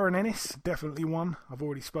 Jaron Ennis, definitely one. I've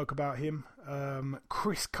already spoke about him.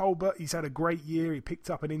 Chris Colbert, he's had a great year. He picked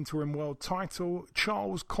up an interim world title.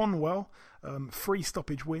 Charles Conwell, 3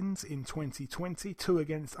 stoppage wins in 2020, 2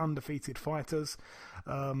 against undefeated fighters.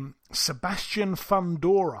 Sebastian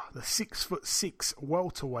Fundora, the 6'6"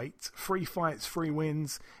 welterweight, 3 fights, 3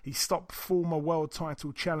 wins. He stopped former world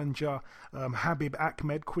title challenger Habib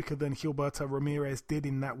Ahmed quicker than Gilberto Ramirez did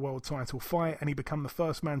in that world title fight, and he became the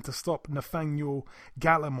first man to stop Nathaniel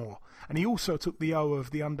Gallimore. And he also took the O of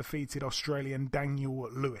the undefeated Australian Daniel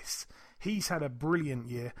Lewis. He's had a brilliant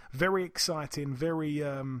year, very exciting, very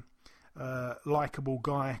likeable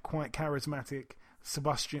guy, quite charismatic.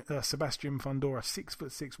 Sebastian Fundora,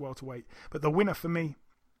 6'6" welterweight. But the winner for me,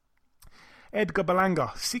 Edgar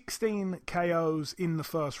Berlanga, 16 KOs in the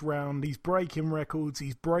first round. He's breaking records,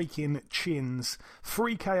 he's breaking chins.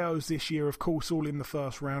 3 KOs this year, of course, all in the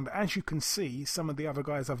first round. As you can see, some of the other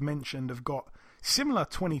guys I've mentioned have got similar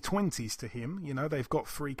 2020s to him. You know, they've got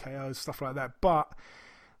 3 KOs, stuff like that. But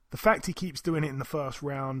the fact he keeps doing it in the first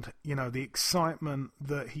round, you know, the excitement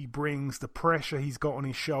that he brings, the pressure he's got on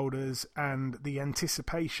his shoulders, and the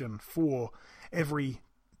anticipation for every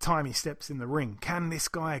time he steps in the ring. Can this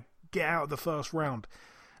guy get out of the first round?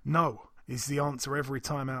 No, is the answer every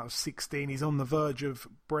time out of 16. He's on the verge of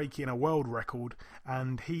breaking a world record,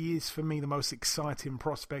 and he is, for me, the most exciting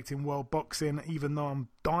prospect in world boxing, even though I'm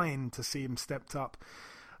dying to see him stepped up.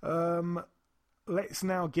 Let's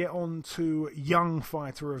now get on to Young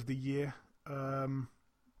Fighter of the Year.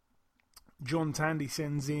 John Tandy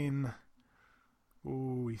sends in...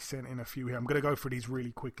 Oh, he sent in a few here. I'm going to go through these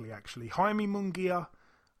really quickly, actually. Jaime Munguia.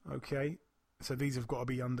 Okay. So these have got to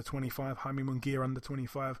be under 25. Jaime Munguia under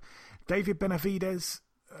 25. David Benavidez.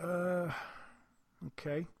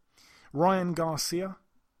 Okay. Ryan Garcia.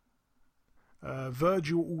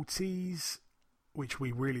 Virgil Ortiz, which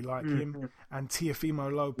we really like him, and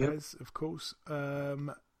Teofimo Lopez, of course.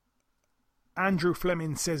 Andrew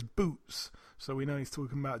Fleming says Boots, so we know he's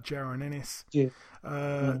talking about Jaron Ennis. Yeah.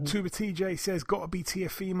 Tuba TJ says, got to be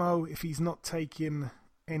Teofimo if he's not taking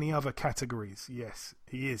any other categories. Yes,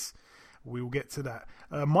 he is. We will get to that.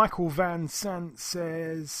 Michael Van Sant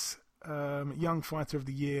says, Young Fighter of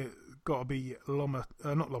the Year, got to be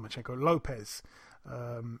Lopez.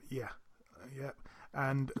 Yeah.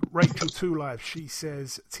 And Rachel Two Lives, she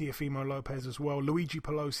says Teofimo Lopez as well. Luigi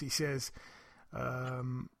Pelosi says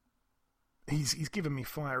he's given me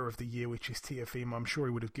Fighter of the Year, which is Teofimo. I'm sure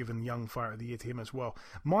he would have given Young Fighter of the Year to him as well.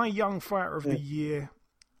 My Young Fighter of the Year,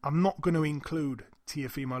 I'm not going to include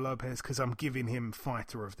Teofimo Lopez because I'm giving him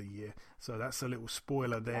Fighter of the Year. So that's a little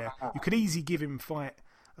spoiler there. You could easily give him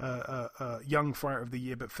Young Fighter of the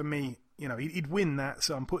Year, but for me, you know, he'd win that,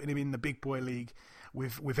 so I'm putting him in the big boy league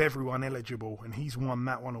with everyone eligible, and he's won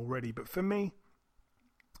that one already. But for me,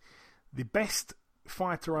 the best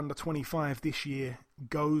fighter under 25 this year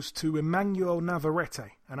goes to Emmanuel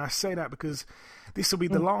Navarrete, and I say that because this will be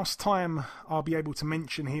the last time I'll be able to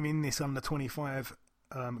mention him in this under 25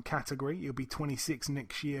 category. He'll be 26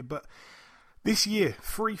 next year, but this year,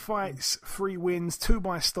 3 fights, 3 wins, 2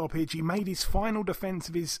 by stoppage. He made his final defense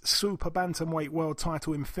of his super bantamweight world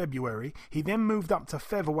title in February. He then moved up to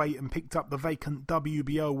featherweight and picked up the vacant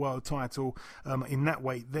WBO world title in that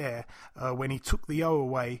weight there when he took the O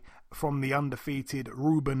away from the undefeated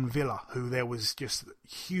Ruben Villa, who there was just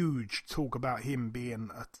huge talk about him being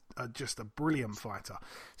just a brilliant fighter.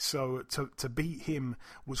 So to beat him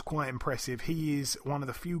was quite impressive. He is one of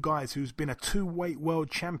the few guys who's been a 2-weight world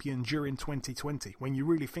champion during 2020. When you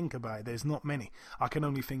really think about it, there's not many. I can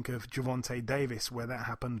only think of Gervonta Davis, where that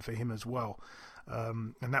happened for him as well.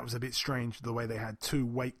 And that was a bit strange, the way they had 2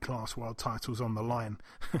 weight class world titles on the line.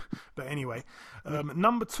 But anyway,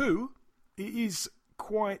 number 2, it is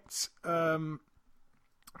quite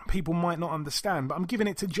people might not understand, but I'm giving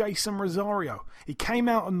it to Jason Rosario. He came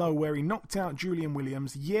out of nowhere. He knocked out Julian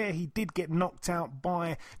Williams. Yeah, he did get knocked out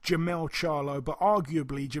by Jermell Charlo, but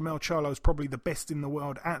arguably Jermell Charlo is probably the best in the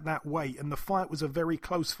world at that weight, and the fight was a very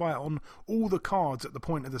close fight on all the cards at the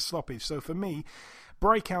point of the stoppage. So for me,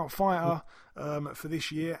 breakout fighter for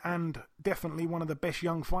this year, and definitely one of the best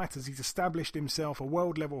young fighters. He's established himself, a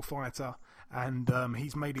world level fighter, and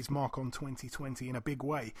he's made his mark on 2020 in a big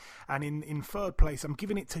way. And in third place, I'm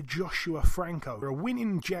giving it to Joshua Franco. A win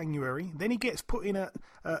in January, then he gets put in at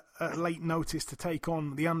late notice to take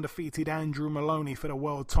on the undefeated Andrew Maloney for the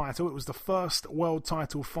world title. It was the first world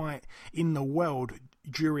title fight in the world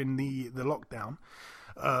during the lockdown.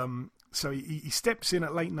 So he steps in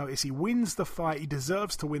at late notice. He wins the fight. He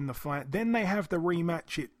deserves to win the fight. Then they have the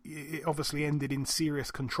rematch. It obviously ended in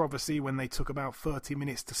serious controversy when they took about 30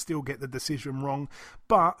 minutes to still get the decision wrong.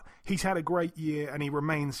 But he's had a great year and he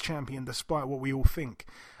remains champion despite what we all think.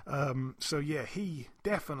 So yeah, he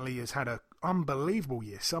definitely has had an unbelievable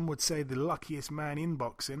year. Some would say the luckiest man in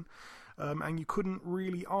boxing. And you couldn't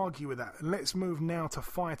really argue with that. Let's move now to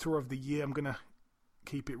Fighter of the Year. I'm going to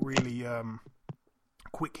keep it really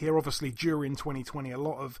quick here. Obviously, during 2020, a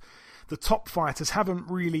lot of the top fighters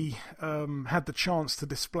haven't really had the chance to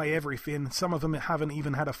display everything. Some of them haven't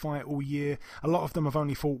even had a fight all year. A lot of them have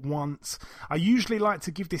only fought once. I usually like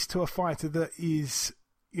to give this to a fighter that is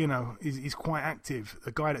quite active,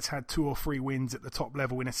 a guy that's had 2 or 3 wins at the top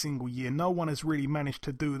level in a single year. No one has really managed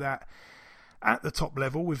to do that at the top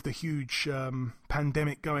level with the huge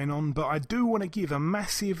pandemic going on, but I do want to give a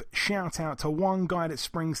massive shout out to one guy that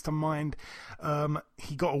springs to mind.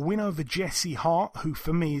 He got a win over Jesse Hart, who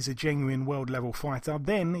for me is a genuine world level fighter.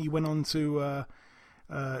 Then he went on to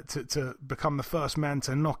become the first man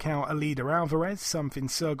to knock out Alida Alvarez, something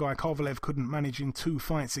Sergei Kovalev couldn't manage in 2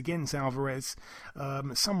 fights against Alvarez.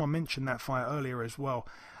 Someone mentioned that fight earlier as well.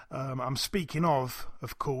 I'm speaking of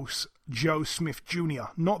course, Joe Smith Jr.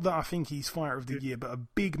 Not that I think he's Fighter of the Year, but a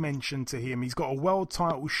big mention to him. He's got a world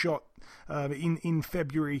title shot in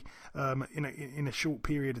February in a short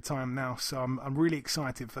period of time now, so I'm really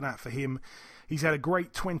excited for that for him. He's had a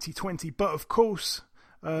great 2020, but of course,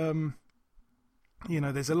 there's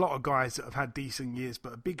a lot of guys that have had decent years,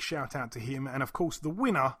 but a big shout out to him. And of course, the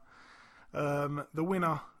winner,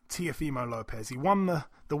 Teofimo Lopez. He won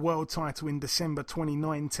the world title in December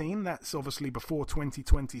 2019. That's obviously before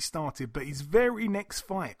 2020 started, but his very next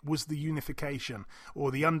fight was the unification,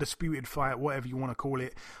 or the undisputed fight, whatever you want to call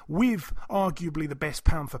it, with arguably the best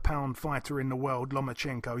pound-for-pound fighter in the world,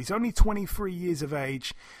 Lomachenko. He's only 23 years of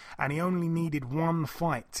age, and he only needed 1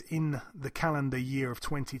 fight in the calendar year of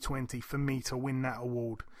 2020 for me to win that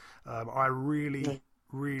award. I really...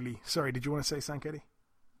 Sorry, did you want to say something, Eddie?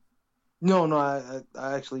 No, I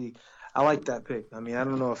actually like that pick. I mean, I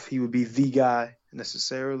don't know if he would be the guy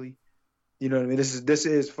necessarily. You know what I mean? This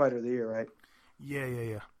is Fighter of the Year, right?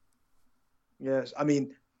 Yeah. Yes. I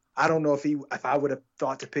mean, I don't know if I would have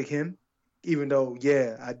thought to pick him, even though,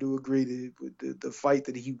 yeah, I do agree with the fight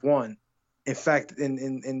that he won. In fact,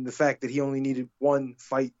 in the fact that he only needed 1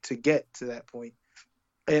 fight to get to that point,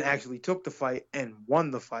 and actually took the fight and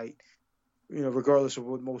won the fight. Regardless of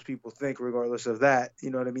what most people think, regardless of that, you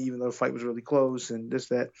know what I mean? Even though the fight was really close and this,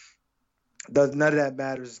 that, none of that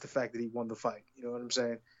matters. It's the fact that he won the fight. You know what I'm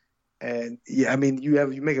saying? And yeah, I mean,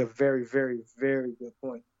 you make a very, very, very good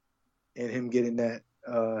point in him getting that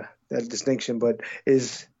distinction. But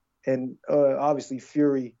obviously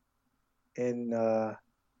Fury and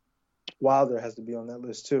Wilder has to be on that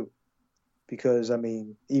list too, because I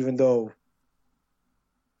mean, even though.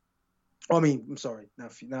 I'm sorry,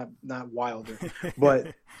 not Wilder,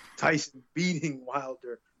 but Tyson beating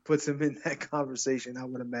Wilder puts him in that conversation, I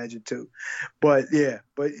would imagine too. But yeah,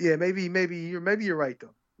 maybe you're right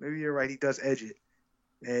though. Maybe you're right. He does edge it,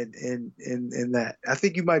 and in that, I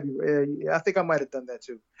think you might be. I think I might have done that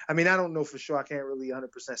too. I mean, I don't know for sure. I can't really 100%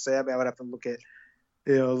 say. I mean, I would have to look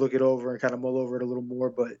it over and kind of mull over it a little more.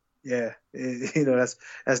 But yeah, that's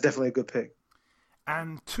definitely a good pick.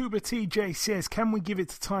 And Tuba TJ says, can we give it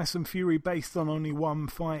to Tyson Fury based on only 1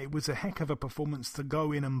 fight? It was a heck of a performance to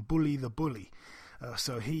go in and bully the bully.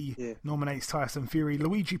 So he nominates Tyson Fury.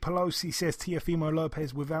 Luigi Pelosi says Teofimo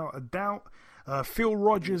Lopez without a doubt. Phil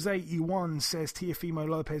Rogers 81 says Teofimo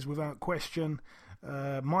Lopez without question.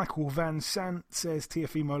 Michael Van Sant says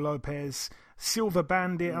Teofimo Lopez. Silver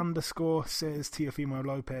Bandit _ says Teofimo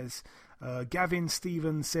Lopez. Gavin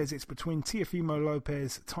Stevens says it's between Teofimo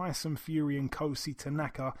Lopez, Tyson Fury and Kosi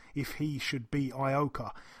Tanaka if he should beat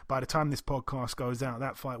Ioka. By the time this podcast goes out,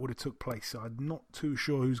 that fight would have took place, so I'm not too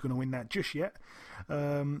sure who's going to win that just yet.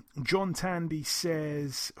 John Tandy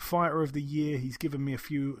says Fighter of the Year. He's given me a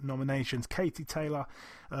few nominations. Katie Taylor,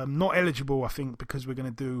 not eligible I think because we're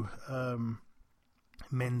going to do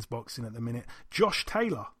men's boxing at the minute. Josh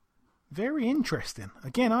Taylor, very interesting.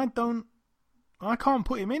 Again, I can't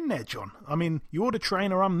put him in there, John. I mean, you're the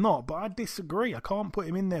trainer, I'm not, but I disagree. I can't put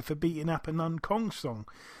him in there for beating Apinan Kong-Song.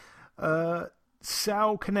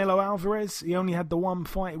 Sal Canelo Alvarez, he only had the 1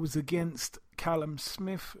 fight. It was against Callum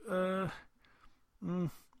Smith.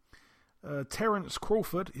 Terence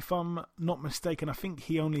Crawford, if I'm not mistaken, I think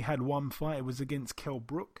he only had 1 fight. It was against Kell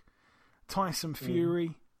Brook. Tyson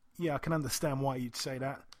Fury, yeah, I can understand why you'd say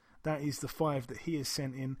that. That is the 5 that he has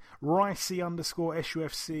sent in. Ricey _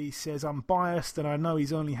 SUFC says, I'm biased and I know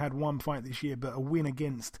he's only had 1 fight this year, but a win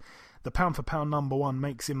against The pound-for-pound number one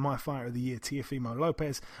makes him my fighter of the year, Teofimo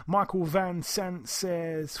Lopez. Michael Van Sant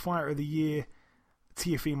says, fighter of the year,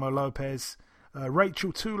 Teofimo Lopez.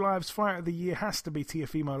 Rachel Two Lives, fighter of the year has to be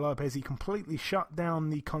Teofimo Lopez. He completely shut down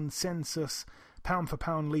the consensus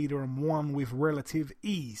pound-for-pound leader and won with relative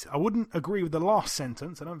ease. I wouldn't agree with the last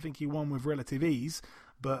sentence. I don't think he won with relative ease.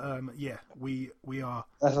 But, we are...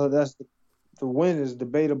 That's the win is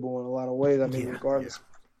debatable in a lot of ways. I mean, regardless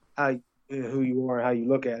of who you are and how you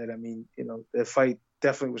look at it. I mean, the fight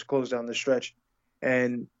definitely was close down the stretch.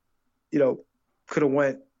 And, could have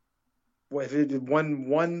went... Well, if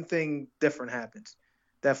one thing different happens,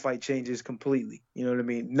 that fight changes completely. You know what I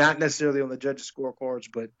mean? Not necessarily on the judges' scorecards,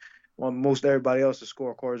 but on most everybody else's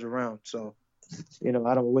scorecards around. So,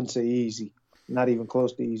 I wouldn't say easy. Not even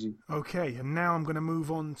close to easy. Okay, and now I'm going to move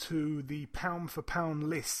on to the pound-for-pound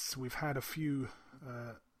lists. We've had a few...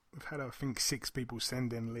 I think 6 people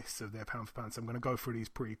send in lists of their pound-for-pound, so I'm going to go through these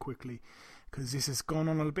pretty quickly because this has gone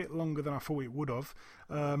on a bit longer than I thought it would have.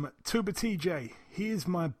 Tuba TJ, here's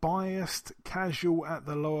my biased, casual at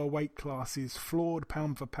the lower weight classes, flawed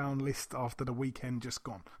pound-for-pound list after the weekend just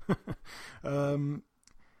gone.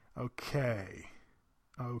 Okay.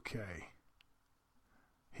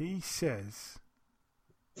 He says...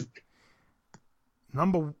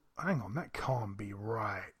 Hang on, that can't be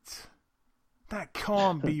right. That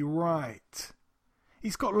can't be right.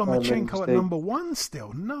 He's got Lomachenko at number 1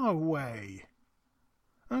 still. No way.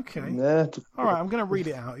 Okay. All right, I'm going to read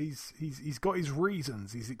it out. He's got his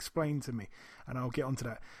reasons. He's explained to me, and I'll get onto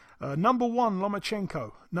that. Number 1,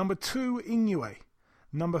 Lomachenko. Number 2, Inoue.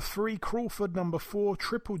 Number 3, Crawford. Number 4,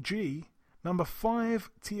 Triple G. Number 5,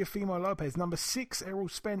 Teofimo Lopez. Number 6, Errol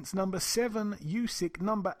Spence. Number 7, Usyk.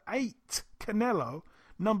 Number 8, Canelo.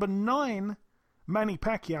 Number 9, Manny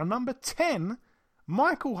Pacquiao. Number 10,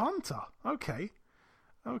 Michael Hunter. Okay,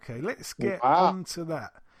 let's get on to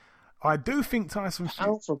that. I do think Tyson Fury...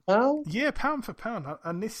 Pound for pound? Yeah, pound for pound.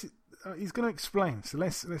 And this... he's going to explain. So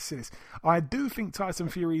let's see this. I do think Tyson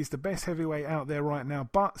Fury is the best heavyweight out there right now,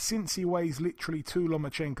 but since he weighs literally 2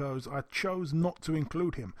 Lomachenkos, I chose not to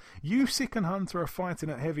include him. Usyk and Hunter are fighting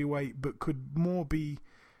at heavyweight, but could more be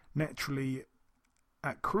naturally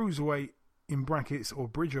at cruiserweight in brackets or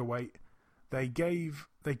bridgerweight. They give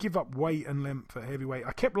up weight and length at heavyweight.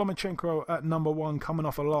 I kept Lomachenko at number 1 coming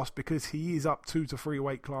off a loss because he is up 2 to 3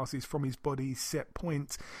 weight classes from his body's set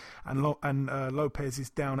point, and Lopez is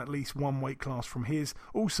down at least 1 weight class from his.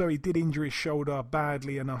 Also, he did injure his shoulder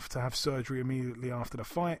badly enough to have surgery immediately after the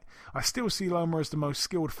fight. I still see Loma as the most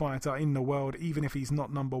skilled fighter in the world, even if he's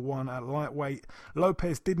not number 1 at lightweight.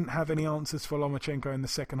 Lopez didn't have any answers for Lomachenko in the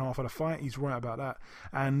second half of the fight. He's right about that,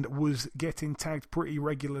 and was getting tagged pretty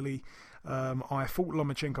regularly. I thought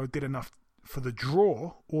Lomachenko did enough for the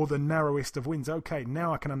draw or the narrowest of wins. Okay,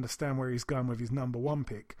 now I can understand where he's going with his number 1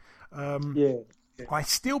 pick. I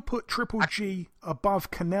still put Triple G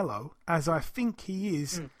above Canelo, as I think he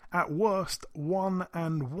is at worst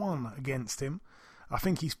 1-1 against him. I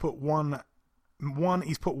think he's put 1 and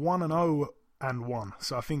 0 and 1,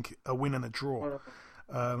 so I think a win and a draw.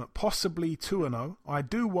 Possibly 2-0. I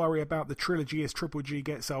do worry about the trilogy as Triple G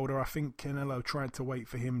gets older. I think Canelo tried to wait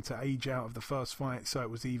for him to age out of the first fight, so it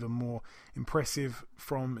was even more impressive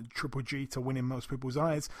from Triple G to win in most people's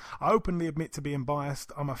eyes. I openly admit to being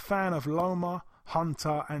biased. I'm a fan of Loma,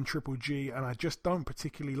 Hunter and Triple G, and I just don't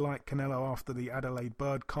particularly like Canelo after the Adelaide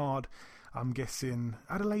Bird card. I'm guessing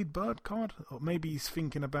Adelaide Bird card? Or maybe he's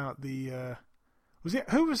thinking about the... Was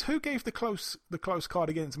it who gave the close card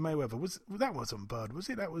against Mayweather? That wasn't Bird, was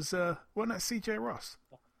it? That was wasn't that CJ Ross?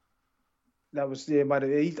 That was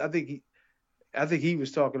I think he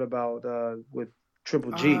was talking about with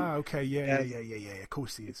Triple G. Ah, okay, yeah. Of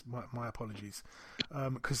course he is. My apologies.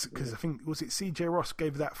 Because I think was it CJ Ross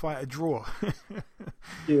gave that fight a draw.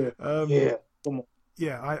 Yeah. Come on.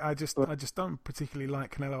 Yeah, I just don't particularly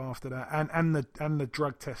like Canelo after that, and the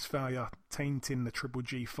drug test failure tainting the Triple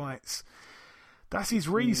G fights. That's his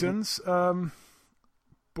reasons.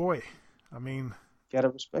 Boy, I mean... Gotta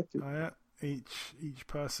respect it. Each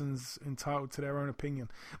person's entitled to their own opinion.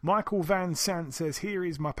 Michael Van Sant says, here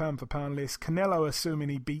is my pound-for-pound list. Canelo, assuming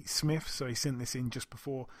he beats Smith, so he sent this in just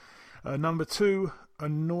before. Number 2,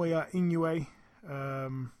 Anoya Inoue.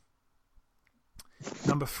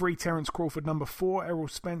 Number 3, Terence Crawford. Number 4, Errol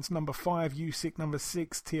Spence. Number 5, Usyk. Number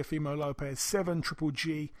 6, Teofimo Lopez. 7, Triple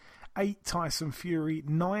G. 8, Tyson Fury.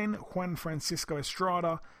 9, Juan Francisco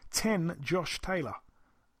Estrada. 10, Josh Taylor.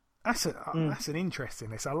 That's an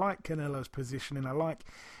interesting list. I like Canelo's positioning. I like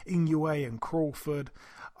Inoue and Crawford.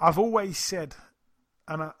 I've always said,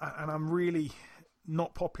 and I'm really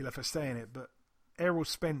not popular for saying it, but Errol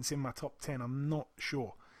Spence in my top 10, I'm not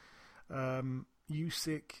sure.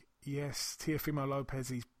 Usyk Yes, Teofimo Lopez,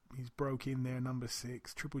 he's broke in there, number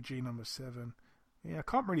 6. Triple G, number 7. Yeah, I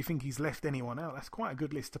can't really think he's left anyone out. That's quite a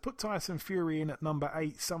good list. To put Tyson Fury in at number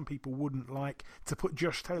 8, some people wouldn't like. To put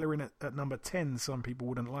Josh Taylor in at number 10, some people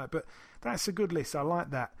wouldn't like. But that's a good list. I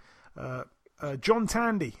like that. John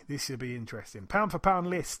Tandy, this will be interesting. Pound for pound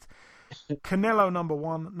list. Canelo number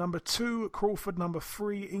 1, number 2 Crawford, number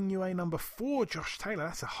 3 Inoue, number 4 Josh Taylor.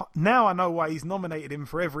 That's a hot. Now I know why he's nominated him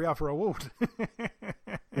for every other award.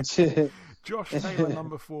 Josh Taylor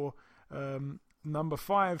number 4, number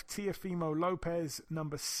 5 Teofimo Lopez,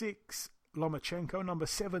 number 6 Lomachenko, number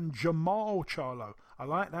 7 Jamal Charlo. I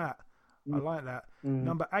like that.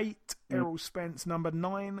 Number 8 Errol Spence, number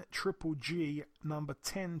 9 Triple G, number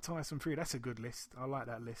 10 Tyson Fury. That's a good list. I like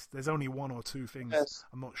that list. There's only 1 or 2 things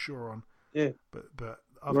I'm not sure on. Yeah. But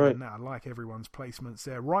other than that, I like everyone's placements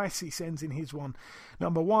there. Ricey sends in his one.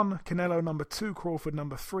 Number 1 Canelo, number 2 Crawford,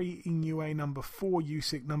 number 3 Inoue, number 4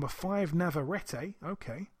 Usyk, number 5 Navarrete.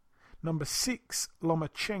 Okay. Number 6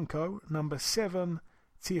 Lomachenko, number 7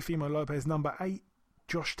 Teofimo Lopez, number 8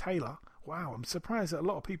 Josh Taylor. Wow, I'm surprised that a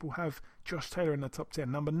lot of people have Josh Taylor in the top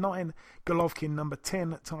 10. Number 9, Golovkin. Number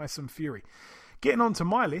 10, Tyson Fury. Getting on to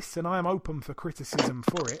my list, and I am open for criticism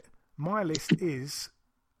for it. My list is,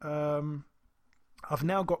 I've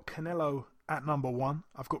now got Canelo at number 1.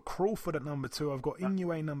 I've got Crawford at number 2. I've got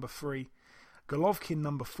Inoue number 3. Golovkin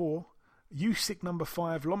number 4. Usyk number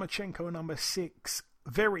 5. Lomachenko number 6.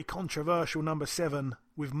 Very controversial number 7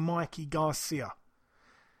 with Mikey Garcia.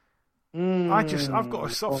 I've got a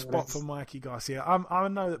soft spot for Mikey Garcia. I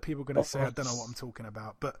know that people are going to say I don't know what I'm talking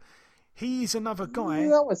about, but he's another guy.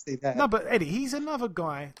 I would say that. No, but Eddie, he's another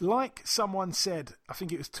guy. Like someone said, I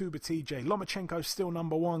think it was Tuba TJ. Lomachenko's still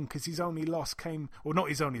number 1 because his only loss not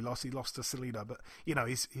his only loss. He lost to Salido, but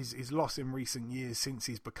his loss in recent years since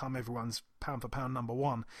he's become everyone's pound for pound number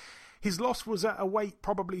 1. His loss was at a weight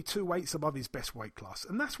probably 2 weights above his best weight class.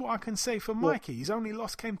 And that's what I can say for Mikey. His only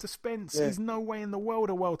loss came to Spence. Yeah. He's no way in the world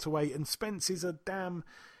a welterweight, and Spence is a damn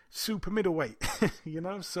super middleweight,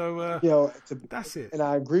 So that's it. And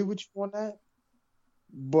I agree with you on that.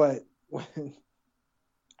 But when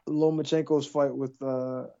Lomachenko's fight with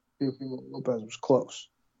Teofimo Lopez was close.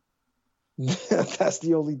 That's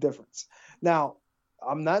the only difference. Now,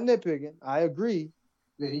 I'm not nitpicking. I agree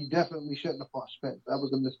that he definitely shouldn't have fought Spence. That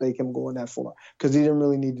was a mistake, him going that far, because he didn't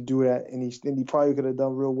really need to do that, and he probably could have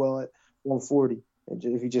done real well at 140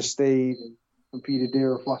 if he just stayed and competed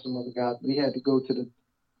there or fought some other guys. But he had to go to the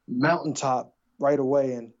mountaintop right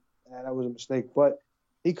away, and that was a mistake. But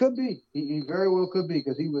he could be. He very well could be,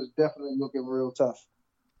 because he was definitely looking real tough.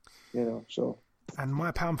 So. And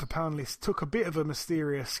my pound for pound list took a bit of a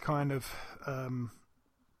mysterious kind of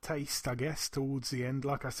taste, I guess, towards the end.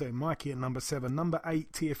 Like I said, Mikey at number 7. Number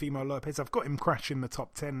 8, Teofimo Lopez. I've got him crashing the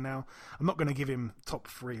top 10 now. I'm not going to give him top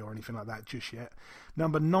 3 or anything like that just yet.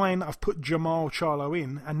 Number 9, I've put Jamal Charlo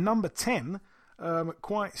in. And number 10,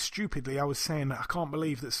 quite stupidly, I was saying that I can't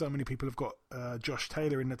believe that so many people have got Josh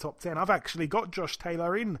Taylor in the top 10. I've actually got Josh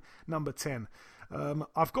Taylor in number 10.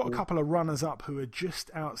 I've got a couple of runners-up who are just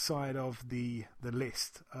outside of the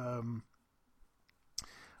list.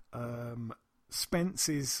 Spence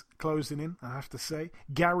is closing in, I have to say.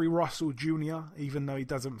 Gary Russell Jr., even though he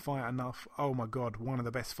doesn't fight enough. Oh my God, one of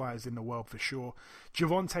the best fighters in the world for sure.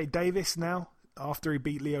 Gervonta Davis now, after he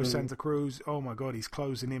beat Leo Santa Cruz. Oh my God, he's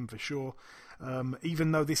closing in for sure.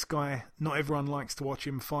 Even though this guy, not everyone likes to watch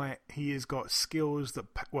him fight, he has got skills that,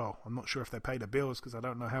 I'm not sure if they pay the bills because I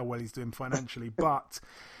don't know how well he's doing financially, but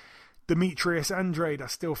Demetrius Andrade, I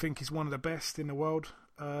still think is one of the best in the world.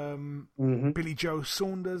 Billy Joe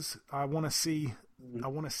Saunders, I want to see,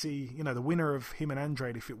 the winner of him and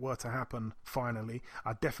Andrade, if it were to happen finally,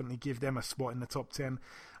 I'd definitely give them a spot in the top 10.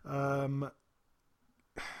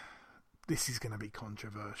 This is going to be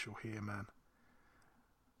controversial here, man.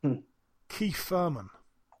 Keith Thurman.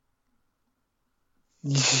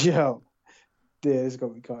 Yo, it's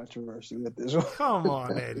going to be controversial at this one. Come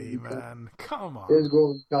on, Eddie, man. Come on. It's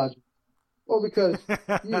going to be controversial. Well, because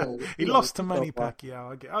he lost to Manny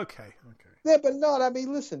Pacquiao. Okay. Yeah, but no, I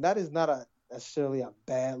mean, listen, that is not necessarily a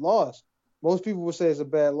bad loss. Most people would say it's a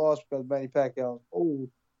bad loss because Manny Pacquiao is old,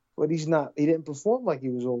 but he's not. He didn't perform like he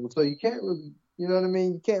was old, so you can't really, you know what I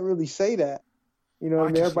mean? You can't really say that. You know what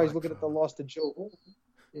I mean? Everybody's looking at the loss to Joe Holden.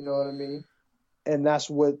 You know what I mean? And that's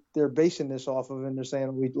what they're basing this off of, and they're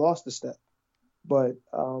saying we lost a step. But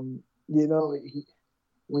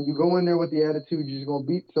when you go in there with the attitude you're just going to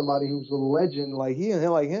beat somebody who's a legend like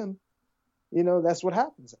him, that's what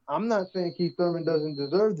happens. I'm not saying Keith Thurman doesn't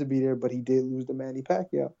deserve to be there, but he did lose to Manny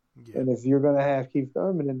Pacquiao. Yeah. And if you're going to have Keith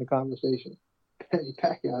Thurman in the conversation, Manny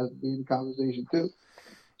Pacquiao has to be in the conversation too.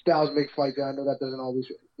 styles make fights. I know that doesn't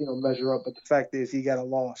always, measure up, but the fact is he got a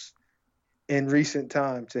loss in recent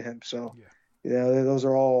time to him. So, those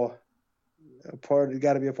are all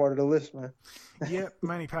got to be a part of the list, man. Yeah,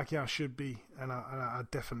 Manny Pacquiao should be, and I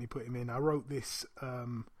definitely put him in. I wrote this a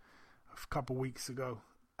couple of weeks ago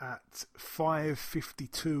at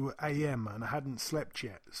 5:52 a.m. and I hadn't slept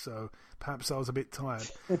yet, so perhaps I was a bit tired.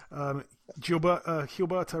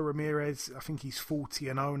 Gilberto Ramirez, I think he's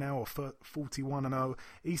 40-0 now, or 41-0.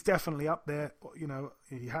 He's definitely up there.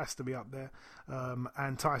 He has to be up there.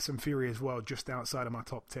 And Tyson Fury as well, just outside of my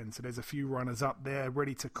top 10. So there's a few runners up there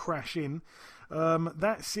ready to crash in.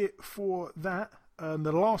 That's it for that.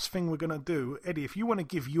 The last thing we're going to do, Eddie, if you want to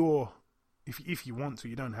give your... If you want to,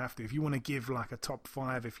 you don't have to. If you want to give like a top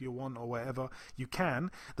 5, if you want, or whatever, you can.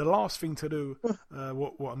 The last thing to do,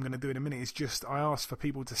 what I'm going to do in a minute, is just I ask for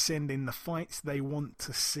people to send in the fights they want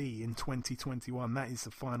to see in 2021. That is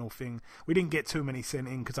the final thing. We didn't get too many sent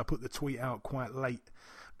in because I put the tweet out quite late.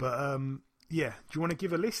 But yeah, do you want to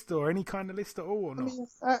give a list or any kind of list at all, or not?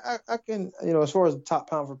 I can, as far as top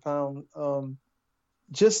pound for pound, I'm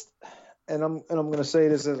going to say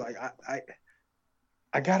this as like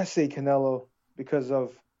I gotta say Canelo because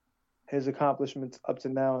of his accomplishments up to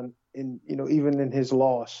now, and even in his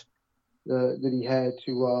loss that he had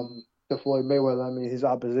to Floyd Mayweather. I mean, his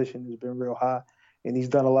opposition has been real high, and he's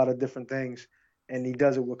done a lot of different things, and he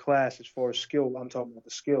does it with class as far as skill. I'm talking about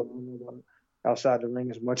the skill. I don't know about outside the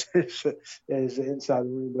ring as much as inside the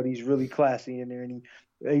ring, but he's really classy in there, and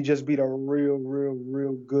he just beat a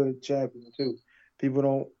real good champion too.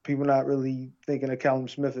 People not really thinking of Callum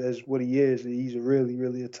Smith as what he is. He's a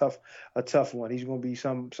really a tough one. He's going to be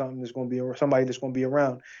something that's going to be somebody that's going to be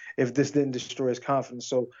around if this didn't destroy his confidence.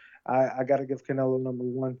 So I got to give Canelo number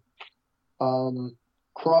 1.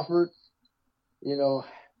 Crawford, the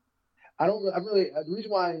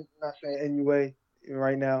reason why I'm not saying NUA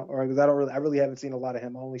right now, or because I really haven't seen a lot of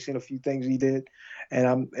him. I only seen a few things he did, and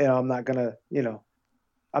I'm not gonna,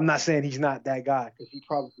 I'm not saying he's not that guy, because he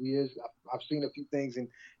probably is. I've seen a few things, and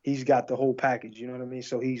he's got the whole package. You know what I mean?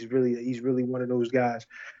 So he's really one of those guys.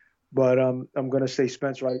 But I'm gonna say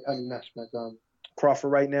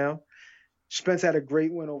Crawford right now. Spence had a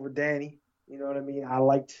great win over Danny. You know what I mean? I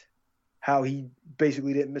liked how he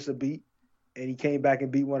basically didn't miss a beat, and he came back and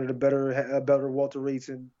beat one of the better welterweights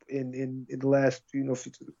in the last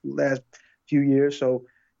few years. So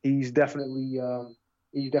he's definitely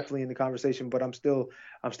in the conversation. But I'm still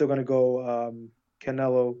gonna go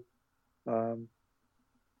Canelo.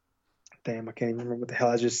 Damn, I can't even remember what the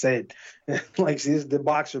hell I just said. Like, see, this is the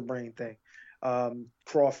boxer brain thing.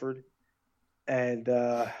 Crawford, and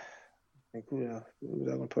I think who was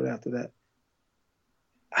I gonna put after that?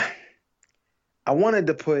 I wanted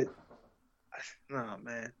to put. No,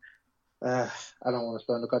 man. I don't want to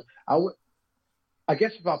start no cut. I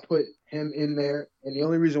guess if I put him in there, and the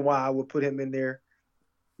only reason why I would put him in there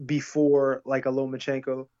before like a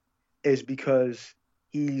Lomachenko is because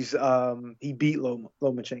he beat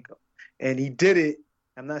Lomachenko, and he did it.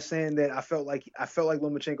 I'm not saying that I felt like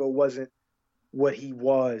Lomachenko wasn't what he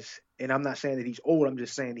was, and I'm not saying that he's old. I'm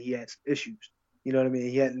just saying that he had issues. You know what I mean?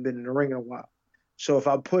 He hadn't been in the ring in a while. So if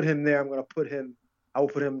I put him there, I will put him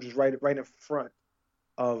just right in front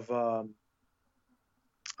of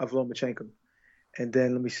Lomachenko, and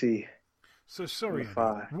then let me see. So sorry,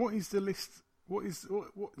 what is the list? What?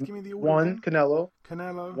 Give me the order. 1 Canelo.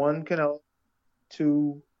 1 Canelo.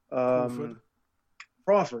 2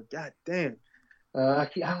 Crawford. God damn. I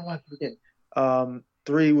don't like to forget.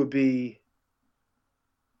 3 would be.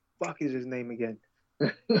 Fuck is his name again?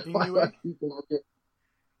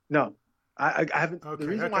 No, I haven't. Okay, the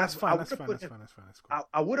reason why that's fine.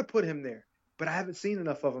 I would have put him there, but I haven't seen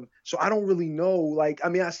enough of him, so I don't really know. Like, I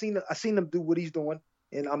mean, I seen him do what he's doing,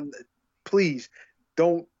 and please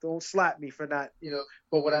don't slap me for not,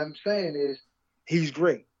 But what I'm saying is, he's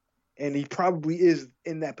great, and he probably is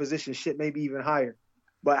in that position, shit, maybe even higher.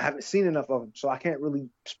 But I haven't seen enough of him, so I can't really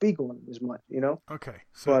speak on him as much, Okay,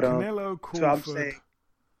 so Canelo, Crawford, so I'm saying,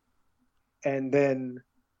 and then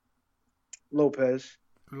Lopez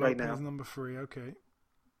right now. Number 3, okay.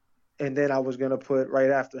 And then I was going to put right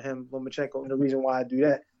after him Lomachenko. And the reason why I do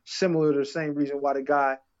that, similar to the same reason why the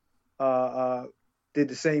guy did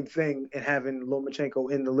the same thing and having Lomachenko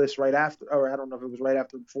in the list right after, or I don't know if it was right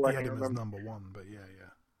after or before. He had him as number 1, but yeah.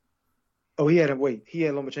 Oh, he had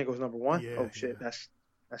Lomachenko as number 1? Yeah, oh, shit, yeah.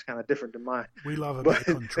 That's kind of different than mine. We love a bit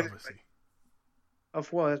of controversy.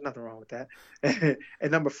 Well, there's nothing wrong with that. And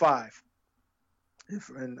number 5.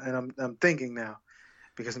 And I'm thinking now,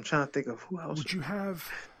 because I'm trying to think of who else. Would you have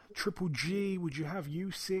Triple G? Would you have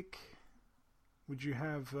Usyk? Would you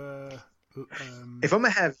have? If I'm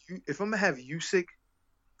gonna have Usyk,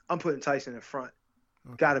 I'm putting Tyson in front.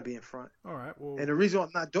 Okay. Got to be in front. All right. Well, And the reason I'm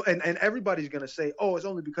not doing, and everybody's gonna say, "Oh, it's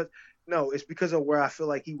only because." No, it's because of where I feel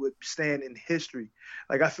like he would stand in history.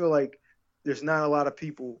 Like I feel like there's not a lot of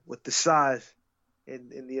people with the size and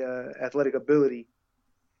the athletic ability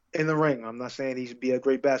in the ring. I'm not saying he'd be a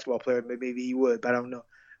great basketball player. Maybe he would, but I don't know.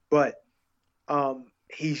 But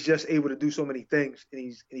he's just able to do so many things, and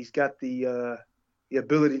he's got the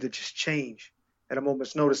ability to just change at a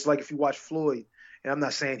moment's notice. Like if you watch Floyd. And I'm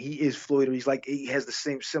not saying he is Floyd or he has the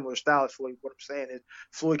same similar style as Floyd. What I'm saying is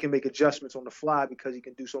Floyd can make adjustments on the fly because he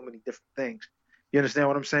can do so many different things. You understand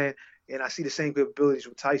what I'm saying? And I see the same capabilities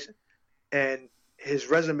with Tyson. And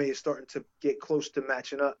his resume is starting to get close to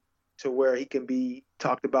matching up to where he can be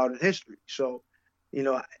talked about in history. So,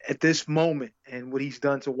 at this moment and what he's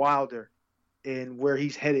done to Wilder and where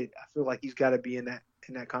he's headed, I feel like he's got to be in that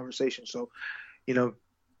conversation. So, they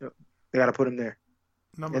got to put him there.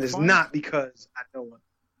 Number it's 5? not because I know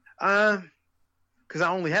him. Because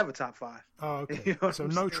I only have a top 5. Oh, okay. You know so what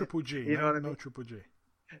I'm no saying? Triple G. You know what I mean? No Triple G.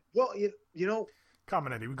 Well, Come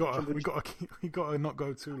on, Eddie. We got to not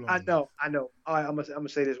go too long. I know. All right, I'm gonna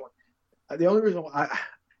say this one. The only reason why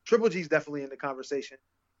Triple G's definitely in the conversation.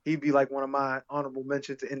 He'd be like one of my honorable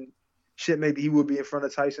mentions, and shit, maybe he would be in front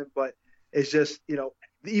of Tyson. But it's just,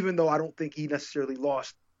 even though I don't think he necessarily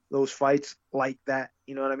lost those fights like that,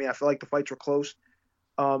 you know what I mean? I feel like the fights were close.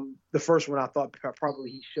 The first one I thought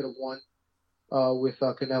probably he should have won with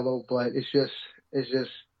Canelo, but it's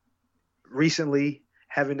just recently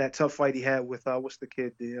having that tough fight he had with what's the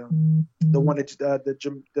kid, the one that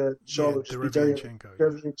the Charlotte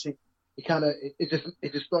Derevyanchenko. It kind of it's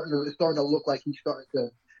just starting to look like he's starting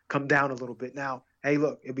to come down a little bit now. Hey,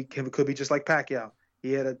 look, it could be just like Pacquiao.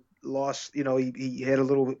 He had a loss, he had a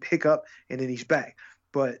little hiccup and then he's back.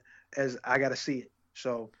 But as I got to see it,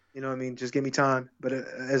 so. You know what I mean? Just give me time. But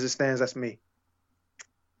as it stands, that's me.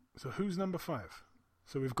 So who's number 5?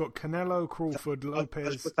 So we've got Canelo, Crawford,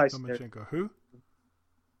 Lopez, Lomachenko. Who?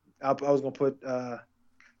 I was going to put,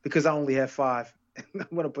 because I only have 5, I'm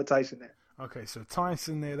going to put Tyson there. Okay, so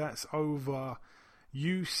Tyson there, that's over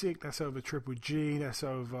Usyk, that's over Triple G, that's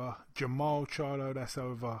over Jamal Charlo, that's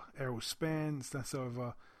over Errol Spence, that's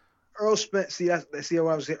over... Earl Spence, see what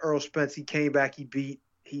I was saying? Earl Spence, he came back, he beat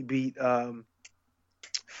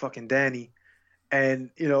fucking Danny, and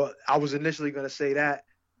I was initially going to say that,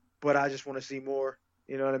 but I just want to see more.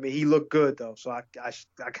 You know what I mean? He looked good though, so I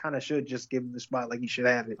kind of should just give him the spot like he should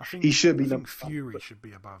have it. He should be. I think Fury should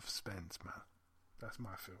be above Spence, man. That's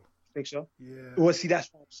my feel. Think so? Yeah. Well, see, that's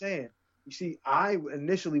what I'm saying. You see, I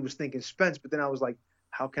initially was thinking Spence, but then I was like,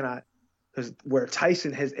 how can I? Because where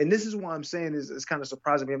Tyson has, and this is why I'm saying it's kind of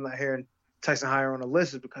surprising me. I'm not hearing Tyson higher on the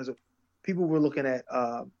list, is because of people were looking at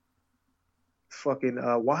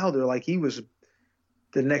Wilder like he was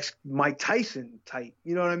the next Mike Tyson type.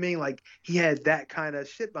 You know what I mean? Like he had that kind of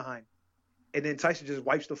shit behind him. And then Tyson just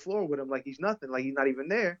wipes the floor with him like he's nothing, like he's not even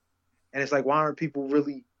there. And it's like, why aren't people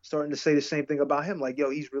really starting to say the same thing about him? Like, yo,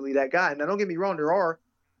 he's really that guy. Now, don't get me wrong, there are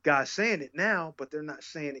guys saying it now, but they're not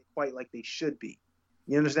saying it quite like they should be.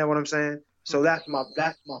 You understand what I'm saying? So that's my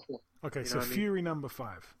point. Okay, so what I mean? Fury number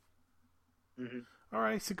 5. Mm-hmm. All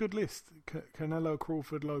right, it's a good list. Canelo,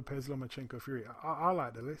 Crawford, Lopez, Lomachenko, Fury. I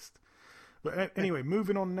like the list. But anyway,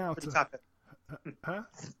 moving on now to... Top huh?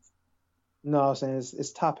 No, I was saying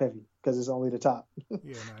it's top heavy because it's only the top.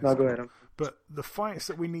 Yeah, no, go ahead. But the fights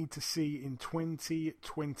that we need to see in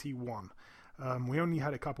 2021, we only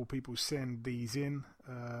had a couple people send these in.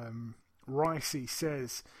 Ricey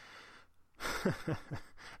says,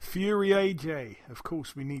 Fury AJ. Of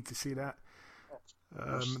course, we need to see that.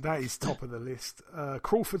 That is top of the list.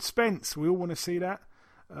 Crawford Spence, we all want to see that.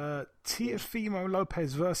 Teofimo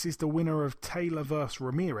Lopez versus the winner of Taylor versus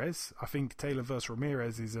Ramirez. I think Taylor versus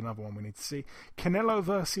Ramirez is another one we need to see. Canelo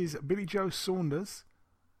versus Billy Joe Saunders.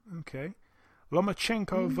 Okay.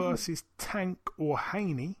 Lomachenko versus Tank or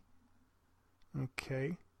Haney.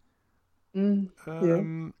 Okay.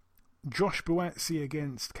 Yeah. Josh Buatsi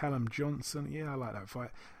against Callum Johnson. Yeah, I like that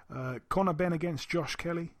fight. Conor Benn against Josh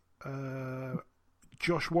Kelly.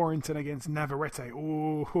 Josh Warrington against Navarrete.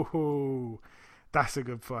 Oh, that's a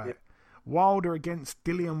good fight. Yep. Wilder against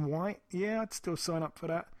Dillian White. Yeah, I'd still sign up for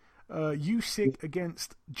that. Usyk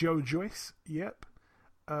against Joe Joyce. Yep.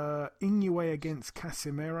 Inoue against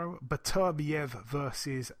Casimero. Beterbiev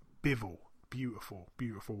versus Bivol. Beautiful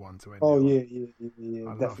one to end. Oh, on. Yeah.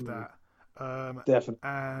 I definitely. love that. Definitely.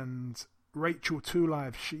 And Rachel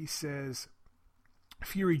Tulive, she says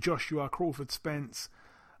Fury, Joshua, Crawford, Spence,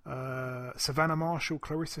 Savannah Marshall,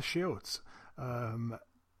 Clarissa Shields. I'd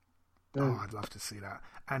love to see that.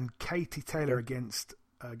 And Katie Taylor against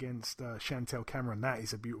against Chantel Cameron. That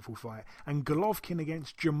is a beautiful fight. And Golovkin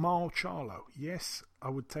against Jamal Charlo. Yes, I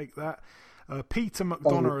would take that. Peter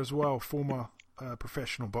McDonough as well, former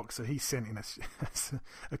professional boxer. He sent in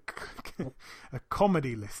a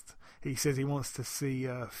comedy list. He says he wants to see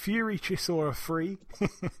Fury Chisora 3,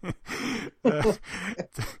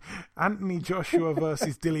 Anthony Joshua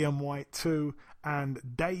versus Dillian White 2, and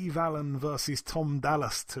Dave Allen versus Tom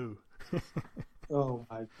Dallas 2. Oh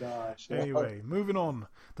my gosh! Anyway, moving on.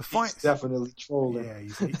 The fights definitely trolling. Yeah,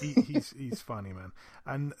 he's funny, man.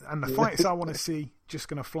 And the fights I want to see, just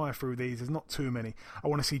gonna fly through these. There's not too many. I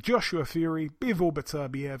want to see Joshua Fury, Bivol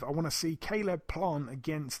Beterbiev. I want to see Caleb Plant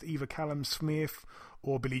against either Callum Smith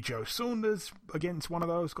or Billy Joe Saunders against one of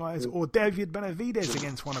those guys, or David Benavidez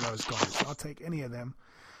against one of those guys. I'll take any of them.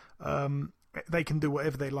 They can do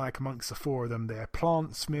whatever they like amongst the four of them there.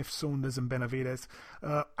 Plant, Smith, Saunders, and Benavidez.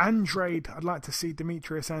 Andrade, I'd like to see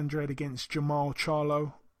Demetrius Andrade against Jamal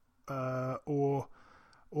Charlo, or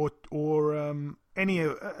any.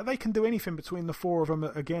 They can do anything between the four of them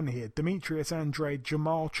again here. Demetrius Andrade,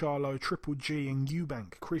 Jamal Charlo, Triple G, and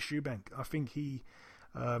Chris Eubank. I think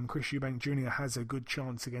Chris Eubank Jr. has a good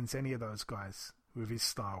chance against any of those guys with his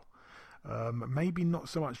style. Maybe not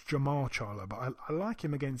so much Jamal Charlo, but I like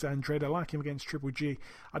him against Andrade. I like him against Triple G.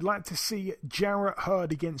 I'd like to see Jarrett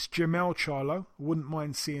Hurd against Jamel Charlo. Wouldn't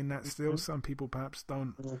mind seeing that still. Some people perhaps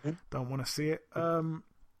don't want to see it.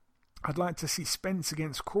 I'd like to see Spence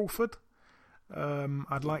against Crawford.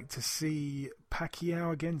 I'd like to see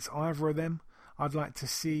Pacquiao against either of them. I'd like to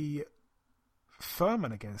see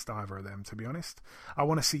Furman against either of them, to be honest. I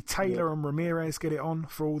want to see Taylor and Ramirez get it on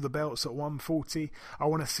for all the belts at 140. I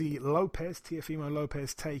want to see Teofimo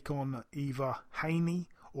Lopez take on either Haney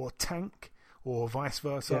or Tank, or vice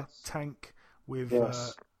versa. Yes. Tank with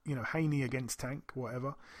Haney against Tank,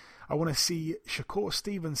 whatever. I want to see Shakur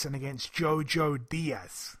Stevenson against Jojo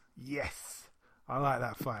Diaz. Yes, I like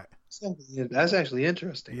that fight. That's actually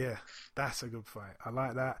interesting. Yeah, that's a good fight. I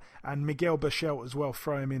like that. And Miguel Berchelt as well,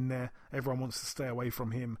 throw him in there. Everyone wants to stay away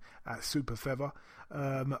from him at super feather.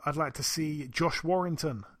 I'd like to see Josh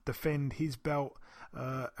Warrington defend his belt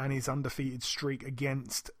and his undefeated streak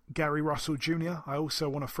against Gary Russell Jr. I also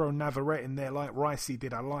want to throw Navarrete in there like Ricey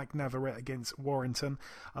did. I like Navarrete against Warrington.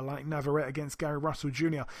 I like Navarrete against Gary Russell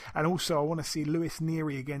Jr. And also I want to see Luis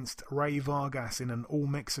Nery against Ray Vargas in an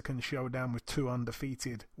all-Mexican showdown with two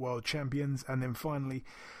undefeated world champions. And then finally,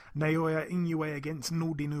 Naoya Inoue against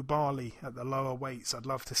Nordin Ubali at the lower weights. I'd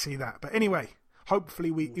love to see that. But anyway,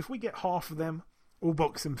 hopefully if we get half of them, all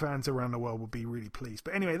boxing fans around the world will be really pleased.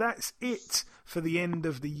 But anyway, that's it for the end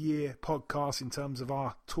of the year podcast in terms of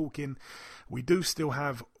our talking. We do still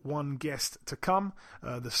have one guest to come,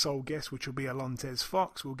 the sole guest, which will be Alontes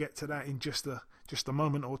Fox. We'll get to that in just a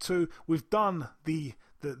moment or two. We've done the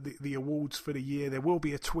awards for the year. There will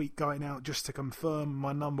be a tweet going out just to confirm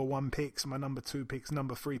my number 1 picks, my number 2 picks,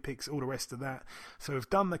 number 3 picks, all the rest of that. So we've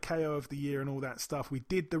done the KO of the year and all that stuff. We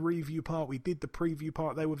did the review part. We did the preview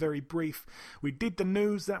part. They were very brief. We did the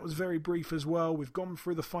news. That was very brief as well. We've gone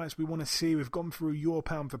through the fights we want to see. We've gone through your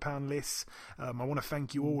pound for pound lists. I want to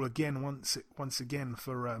thank you all again, once again,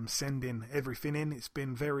 for sending everything in. It's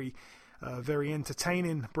been very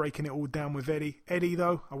entertaining breaking it all down with Eddie. Eddie,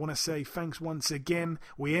 though, I want to say thanks once again.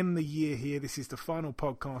 We end the year here. This is the final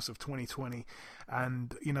podcast of 2020.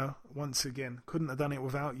 And, once again, couldn't have done it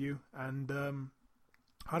without you. And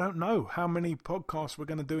I don't know how many podcasts we're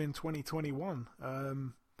going to do in 2021.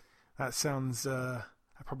 That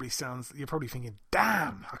probably sounds, you're probably thinking,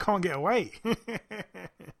 damn, I can't get away. What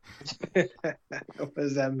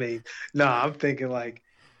does that mean? No, I'm thinking I'm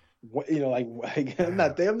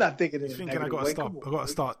not thinking. You're thinking I got to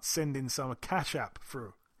start sending some Cash App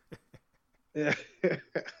through. Yeah,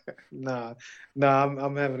 nah,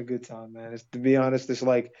 I'm having a good time, man. To be honest, it's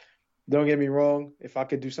like, don't get me wrong. If I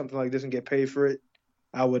could do something like this and get paid for it,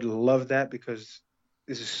 I would love that, because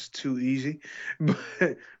this is too easy.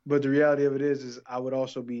 But the reality of it is I would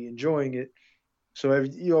also be enjoying it. So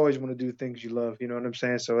you always want to do things you love, you know what I'm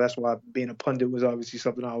saying? So that's why being a pundit was obviously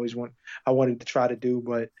something I wanted to try to do,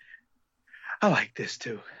 but I like this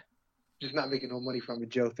too. Just not making no money from it,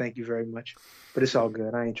 Joe. Thank you very much. But it's all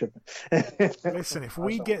good. I ain't tripping. Listen, if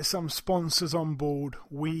we get some sponsors on board,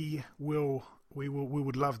 we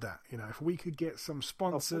would love that. If we could get some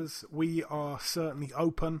sponsors, we are certainly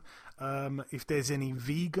open. If there's any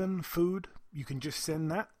vegan food, you can just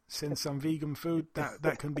send that. Send some vegan food.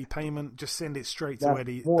 That can be payment. Just send it straight to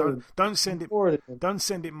Eddie. Don't send it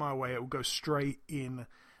my way. It will go straight in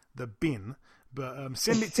the bin. But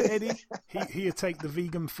send it to Eddie. He'll take the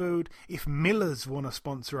vegan food. If Miller's want to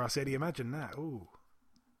sponsor us, Eddie, imagine that. Ooh,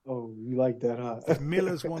 Oh, you like that, huh? If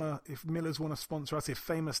Miller's wanna sponsor us, if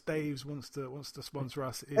Famous Dave's wants to sponsor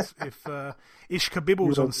us, if Ish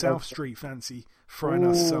Kabibbles on South Street fancy throwing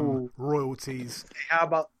us some royalties.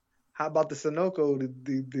 How about the Sunoco?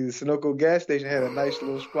 The Sunoco gas station had a nice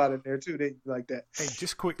little spot in there too. They like that. Hey,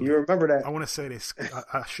 just quickly, you remember that? I want to say this.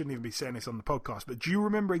 I shouldn't even be saying this on the podcast, but do you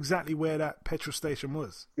remember exactly where that petrol station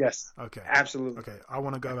was? Yes. Okay. Absolutely. Okay. I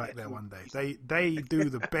want to go back there one day. They do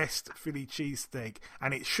the best Philly cheesesteak,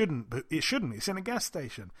 and it shouldn't. But it shouldn't. It's in a gas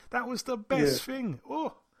station. That was the best thing.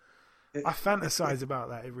 Oh, I fantasize about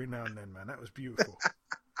that every now and then, man. That was beautiful.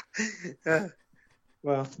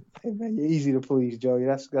 Well, hey man, you're easy to please, Joey.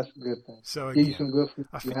 That's a good thing. So give you again, some good food.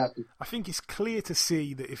 You're happy. I think it's clear to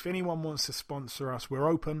see that if anyone wants to sponsor us, we're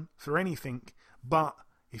open for anything. But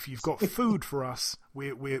if you've got food for us,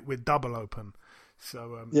 we're double open.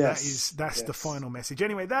 So that's the final message.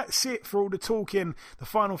 Anyway, that's it for all the talking. The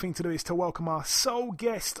final thing to do is to welcome our sole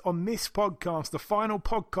guest on this podcast, the final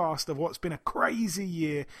podcast of what's been a crazy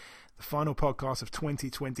year, the final podcast of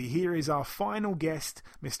 2020. Here is our final guest,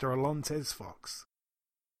 Mr. Alontes Fox.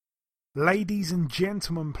 Ladies and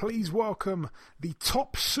gentlemen, please welcome the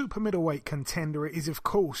top super middleweight contender. It is, of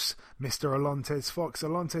course, Mr. Alontes Fox.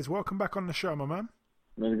 Alontes, welcome back on the show, my man.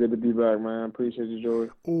 Man, good to be back, man. Appreciate you, Joey.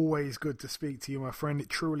 Always good to speak to you, my friend. It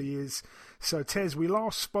truly is. So, Tez, we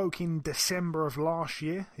last spoke in December of last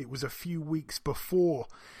year. It was a few weeks before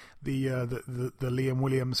the Liam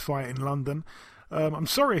Williams fight in London. I'm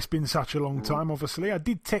sorry it's been such a long time, obviously. I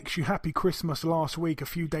did text you Happy Christmas last week, a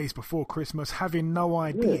few days before Christmas, having no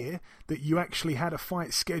idea that you actually had a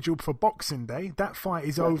fight scheduled for Boxing Day. That fight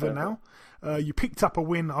is over now. You picked up a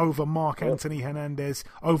win over Mark Anthony Hernandez,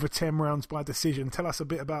 over 10 rounds by decision. Tell us a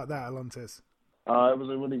bit about that, Alontes. It was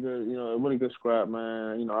a really good scrap,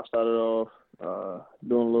 man. I started off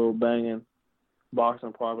doing a little banging,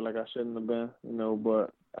 boxing probably like I shouldn't have been,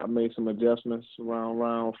 but I made some adjustments around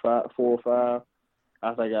round 4 or 5.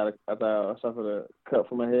 After I suffered a cut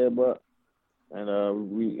from my headbutt, and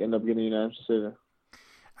we ended up getting a unanimous decision.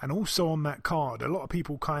 And also on that card, a lot of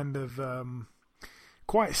people kind of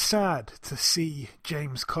quite sad to see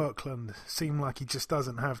James Kirkland seem like he just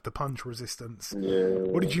doesn't have the punch resistance. Yeah.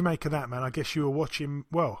 What did you make of that, man? I guess you were watching.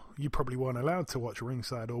 Well, you probably weren't allowed to watch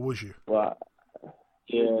ringside, or was you? Well,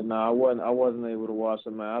 yeah, no, I wasn't able to watch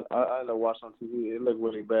it, man. I ended up watching on TV. It looked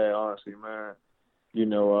really bad, honestly, man.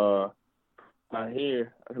 I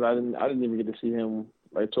hear, because I didn't even get to see him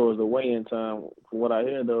like towards the weigh-in time. From what I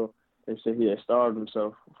hear, though, they said he had starved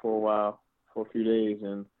himself for a while, for a few days,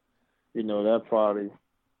 and that probably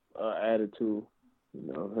added to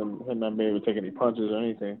him not being able to take any punches or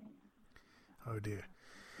anything. Oh dear.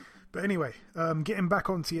 But anyway, getting back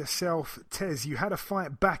onto yourself, Tez, you had a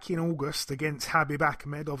fight back in August against Habib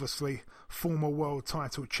Ahmed, obviously former world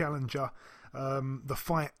title challenger. The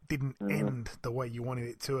fight didn't end the way you wanted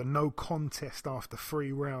it to, and no contest after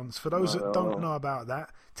 3 rounds. For those that don't know about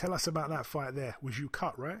that, tell us about that fight there. Was you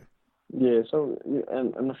cut, right? Yeah, so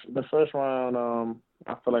and the first round,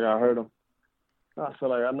 I feel like I hurt him. I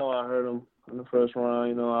know I hurt him in the first round. I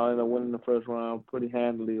ended up winning the first round pretty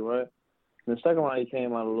handily, right? In the second round, he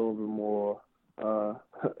came out a little bit more,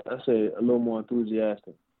 I'd say a little more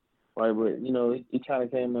enthusiastic, right? But, he kind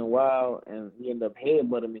of came in wild, and he ended up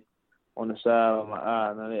headbutting me on the side of my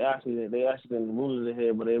eye. Now, they actually didn't lose the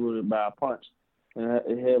head, but they lose it by a punch. And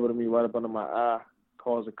it headbutted me right up under my eye,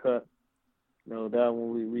 caused a cut. That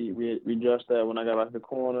one, we addressed that when I got back to the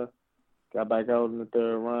corner, got back out in the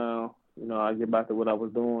third round. I get back to what I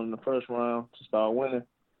was doing in the first round to start winning.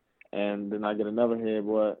 And then I get another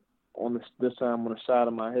headbutt this time on the side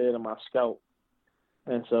of my head and my scalp.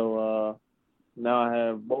 And so now I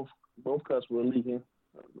have both cuts were leaking.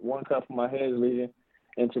 One cut from my head is leaking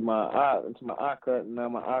into my eye cut, and now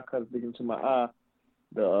my eye cut is leaking into my eye.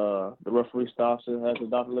 The referee stops it, has the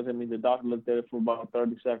doctor look at me. The doctor looked at it for about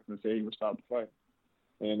 30 seconds and said he would stop the fight.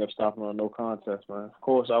 And ended up stopping on no contest, man. Of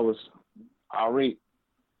course, I was irate,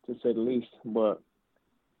 to say the least, but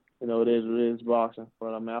it is boxing.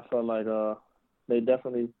 But I felt like they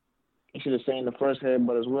definitely should have seen the first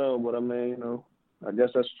headbutt as well. But I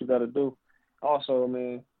guess that's what you got to do. Also,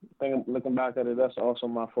 looking back at it, that's also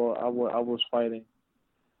my fault. I was fighting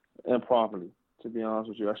improperly, to be honest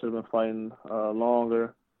with you. I should have been fighting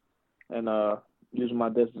longer and using my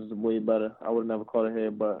distance way better. I would have never caught a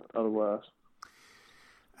headbutt otherwise.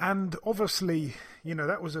 And obviously,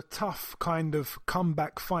 that was a tough kind of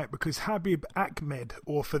comeback fight because Habib Ahmed,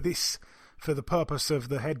 or for the purpose of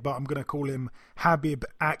the headbutt, I'm going to call him Habib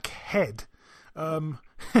Ackhead.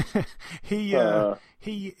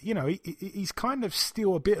 He's kind of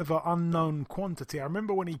still a bit of an unknown quantity. I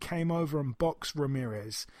remember when he came over and boxed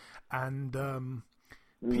Ramirez, and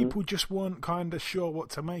people just weren't kind of sure what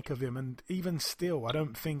to make of him. And even still, I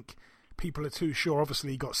don't think people are too sure.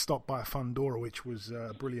 Obviously, he got stopped by Fundora, which was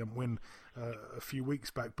a brilliant win a few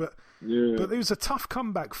weeks back. But it was a tough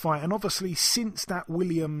comeback fight. And obviously, since that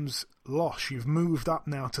Williams loss, you've moved up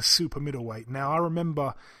now to super middleweight. Now, I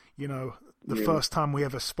remember, the first time we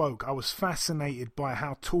ever spoke, I was fascinated by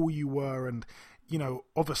how tall you were and,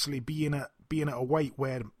 obviously being at a weight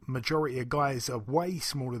where the majority of guys are way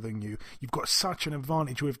smaller than you, you've got such an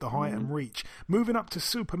advantage with the height and reach. Moving up to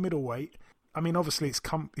super middleweight, I mean, obviously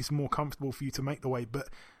it's more comfortable for you to make the weight, but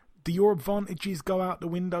do your advantages go out the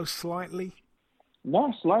window slightly?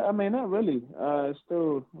 Not slight. I mean, not really.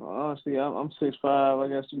 Still, honestly, I'm 6'5". I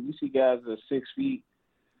guess you see guys that are 6 feet.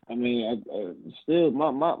 I mean, still,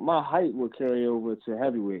 my height will carry over to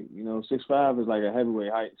heavyweight. 6'5" is like a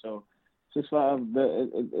heavyweight height, so 6'5",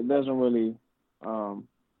 it doesn't really,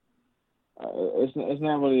 it's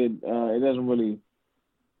not really, it doesn't really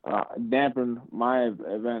dampen my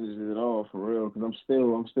advantages at all, for real, because I'm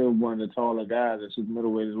still one of the taller guys at super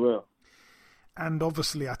middleweight as well. And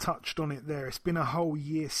obviously, I touched on it there. It's been a whole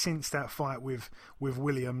year since that fight with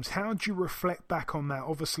Williams. How do you reflect back on that?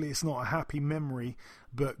 Obviously, it's not a happy memory,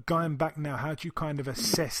 but going back now, how do you kind of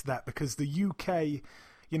assess that? Because the UK,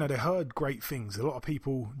 they heard great things. A lot of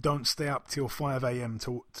people don't stay up till 5 a.m.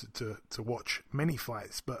 to watch many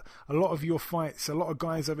fights, but a lot of your fights, a lot of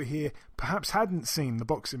guys over here perhaps hadn't seen the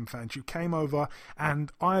boxing fans. You came over,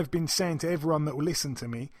 and I've been saying to everyone that will listen to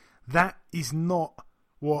me, that is not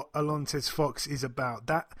what Alontes Fox is about.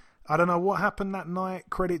 That, I don't know what happened that night,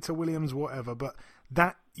 credit to Williams, whatever, but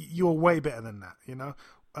that, you're way better than that,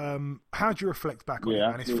 How do you reflect back on it,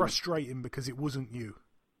 man? It's frustrating because it wasn't you.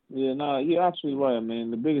 Yeah, no, you're absolutely right,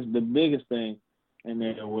 man. The biggest thing in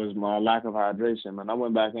there was my lack of hydration, man. I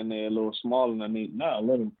went back in there a little smaller than I need. Not a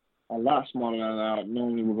little, a lot smaller than I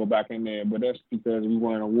normally would go back in there, but that's because we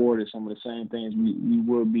weren't awarded some of the same things we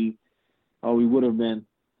would be, or we would have been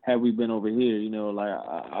had we been over here.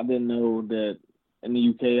 I didn't know that in the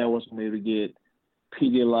UK I wasn't able to get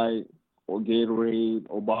Pedialyte or Gatorade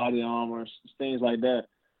or body armor, things like that,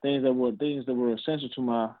 things that were essential to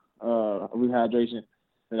my rehydration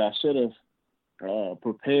that I should have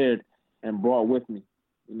prepared and brought with me,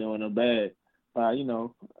 in a bag. Us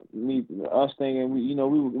thinking we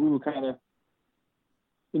were kind of,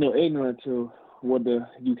 ignorant to what the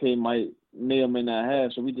UK may or may not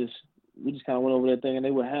have. So we just kind of went over that thing, and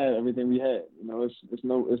they would have everything we had. It's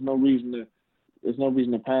no reason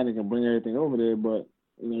to panic and bring everything over there. But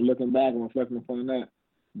looking back and reflecting upon that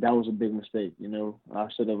was a big mistake. I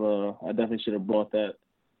definitely should have brought that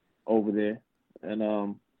over there. And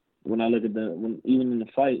when I look at even in the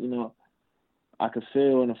fight, I could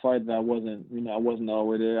feel in the fight that I wasn't all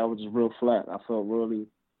the way there. I was just real flat. I felt really,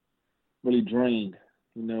 really drained.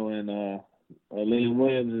 And Liam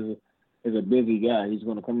Williams is a busy guy. He's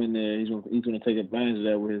going to come in there. He's going to take advantage of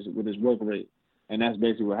that with his work rate, and that's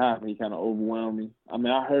basically what happened. He kind of overwhelmed me. I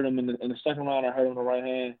mean, I heard him in the second round. I heard him in the right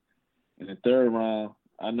hand. In the third round,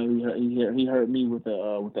 I know he hurt me with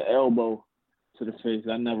the elbow to the face.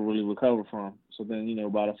 I never really recovered from. So then,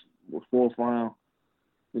 about the fourth round,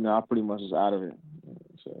 I pretty much was out of it.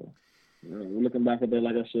 So looking back at that,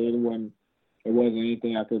 like I said, it wasn't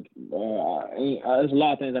anything I could. There's a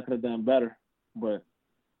lot of things I could have done better, but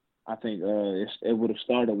I think it would have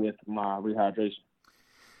started with my rehydration.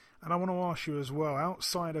 And I want to ask you as well,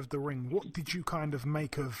 outside of the ring, what did you kind of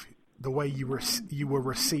make of the way you were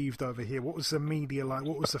received over here? What was the media like?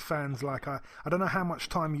 What was the fans like? I don't know how much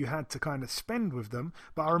time you had to kind of spend with them,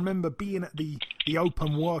 but I remember being at the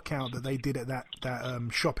open workout that they did at that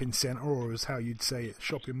shopping centre, or as how you'd say it,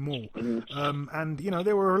 shopping mall. Mm-hmm. And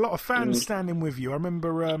there were a lot of fans standing with you. I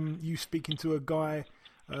remember you speaking to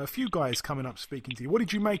a few guys coming up speaking to you. What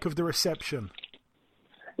did you make of the reception?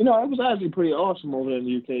 It was actually pretty awesome over there in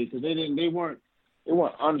the UK because they weren't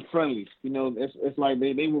unfriendly. It's like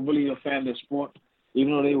they were really a fan of the sport,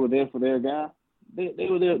 even though they were there for their guy. They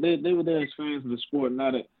were there as fans of the sport,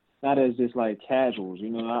 not as just like casuals.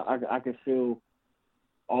 I could feel,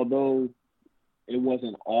 although it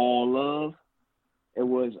wasn't all love, it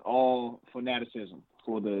was all fanaticism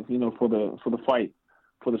for the fight,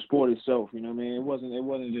 for the sport itself. It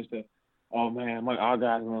wasn't just oh man, our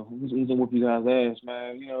guys, he's gonna whoop you guys' ass,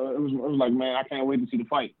 man. It was like, man, I can't wait to see the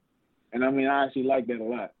fight. And I mean, I actually like that a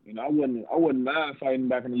lot. I wouldn't mind fighting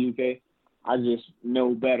back in the UK. I just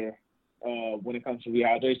know better when it comes to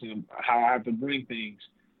rehydration and how I have to bring things.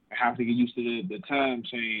 I have to get used to the time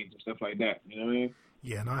change and stuff like that. You know what I mean?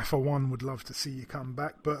 Yeah, and I for one would love to see you come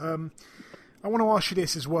back. But I want to ask you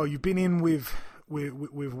this as well. You've been in with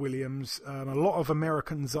with Williams. A lot of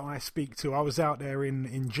Americans that I speak to, I was out there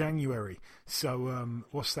in January. So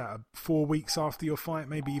what's that? 4 weeks after your fight,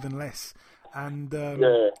 maybe even less. And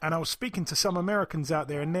I was speaking to some Americans out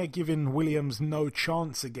there, and they're giving Williams no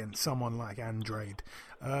chance against someone like Andrade.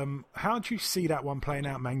 How do you see that one playing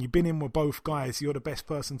out, man? You've been in with both guys. You're the best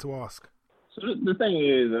person to ask. So the thing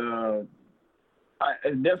is,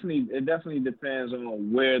 it definitely depends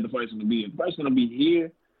on where the fight's going to be. If the fight's going to be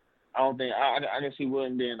here, I don't think I can see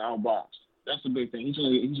William being outboxed. That's the big thing. He's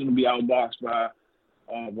going to be outboxed by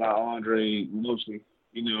Andre mostly,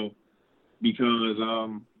 because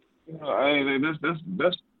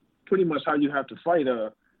that's pretty much how you have to fight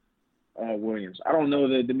Williams. I don't know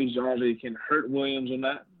that Demetrius Andre can hurt Williams or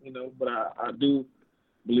not, but I do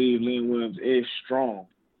believe Liam Williams is strong.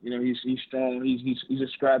 He's strong. He's a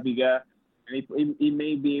scrappy guy, and he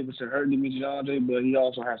may be able to hurt Demetrius Andre, but he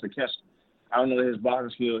also has to catch him. I don't know that his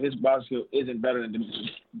boxing skill isn't better than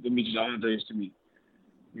Demetrius Andre's to me,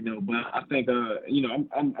 But I think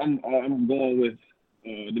I'm going with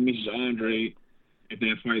Demetrius Andre if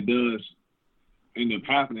that fight does end up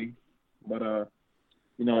happening. But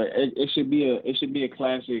it should be a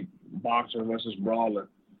classic boxer versus brawler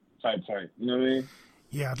type fight. You know what I mean?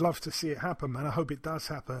 Yeah, I'd love to see it happen, man. I hope it does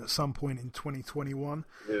happen at some point in 2021.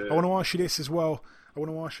 Yeah. I want to ask you this as well.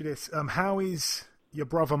 How is your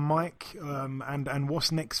brother Mike, and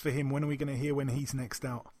what's next for him? When are we going to hear when he's next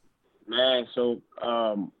out? Man, so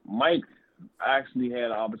Mike actually had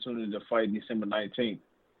an opportunity to fight December 19th.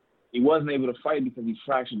 He wasn't able to fight because he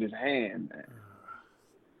fractured his hand, man.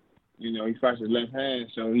 He fractured his left hand,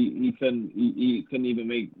 so he couldn't even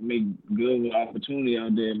make good with the opportunity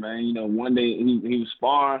out there, man. One day he was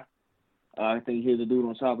sparring. I think he hit the dude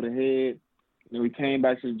on top of the head. He came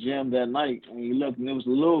back to the gym that night and he looked, and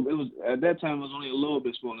at that time it was only a little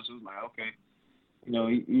bit swollen. So it was like, okay,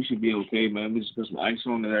 you should be okay, man. We just put some ice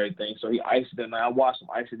on and everything. So he iced it that night. I watched him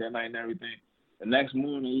ice it that night and everything. The next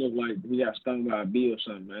morning it looked like he got stung by a bee or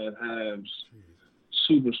something, man. His hand was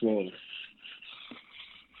super swollen.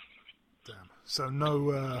 Damn. So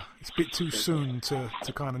it's a bit too soon to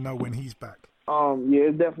kind of know when he's back. Yeah,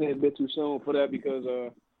 it's definitely a bit too soon for that because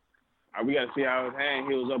we got to see how his hand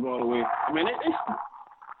heals up all the way. I mean,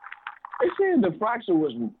 they said the fracture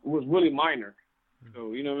was really minor.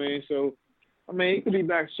 So, you know what I mean? So, I mean, he could be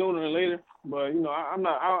back sooner than later. But, I'm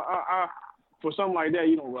not – for something like that,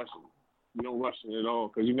 you don't rush it. You don't rush it at all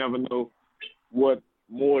because you never know what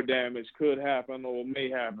more damage could happen or may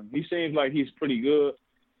happen. He seems like he's pretty good.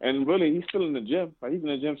 And really, he's still in the gym. Like, he's in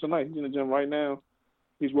the gym tonight. He's in the gym right now.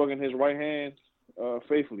 He's working his right hand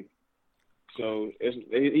faithfully. So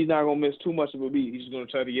he's not gonna miss too much of a beat. He's just gonna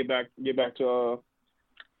try to get back to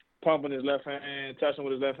pumping his left hand, touching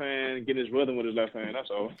with his left hand, get his rhythm with his left hand. That's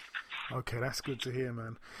all. Okay, that's good to hear,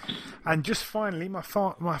 man. And just finally, my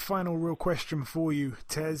final real question for you,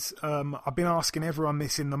 Tez. I've been asking everyone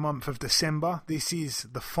this in the month of December. This is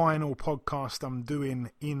the final podcast I'm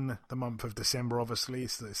doing in the month of December. Obviously,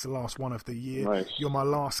 it's the last one of the year. Nice. You're my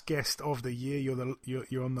last guest of the year.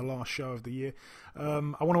 You're on the last show of the year. I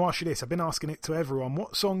want to ask you this. I've been asking it to everyone.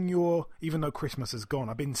 What song even though Christmas is gone,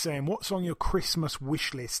 I've been saying, what's on your Christmas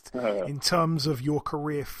wish list in terms of your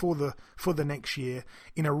career for the next year?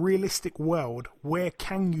 In a realistic world, where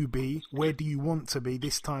can you be? Where do you want to be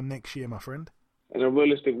this time next year, my friend? In a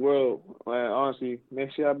realistic world, man, honestly,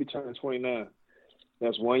 next year I'll be turning 29.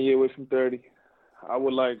 That's 1 year away from 30. I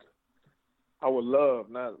would love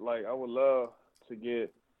to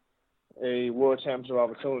get a world championship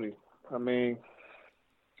opportunity. I mean,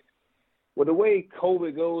 with the way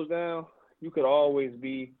COVID goes down, you could always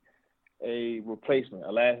be a replacement,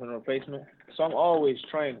 a last-minute replacement. So I'm always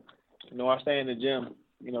training. I stay in the gym,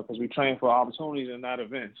 because we train for opportunities and not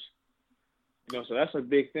events. So that's a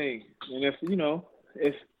big thing. And if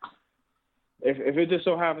it just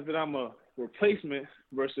so happens that I'm a replacement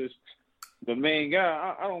versus the main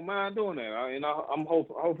guy, I don't mind doing that.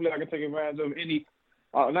 Hopefully I can take advantage of any.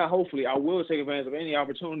 Not hopefully, I will take advantage of any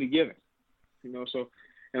opportunity given. So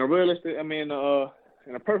in a realistic, in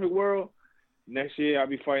a perfect world, next year I'll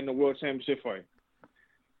be fighting the world championship fight,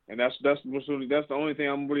 and that's the only thing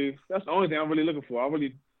I'm really looking for. I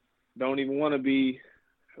really don't even want to be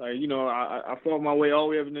like, I fought my way all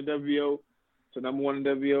the way up in the WBO to number one in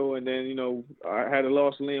WBO, and then I had a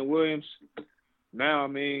loss to Liam Williams. Now,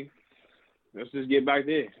 let's just get back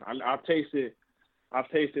there. I've tasted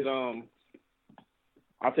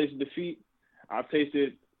defeat. I've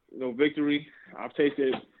tasted victory. I've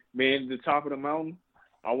tasted being at the top of the mountain.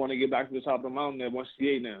 I want to get back to the top of the mountain at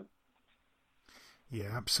 168 now. Yeah,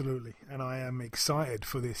 absolutely, and I am excited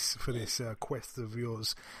for this quest of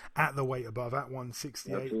yours at the weight above at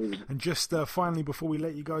 168. Absolutely. And just finally, before we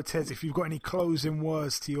let you go, Tez, if you've got any closing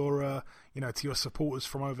words to your to your supporters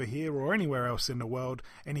from over here or anywhere else in the world,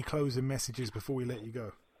 any closing messages before we let you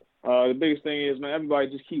go? The biggest thing is, man,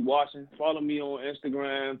 everybody just keep watching. Follow me on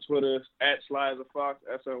Instagram, Twitter at SlyAzaFox,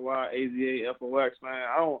 SLYAZAFOX.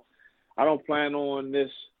 Man, I don't plan on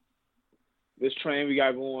this train we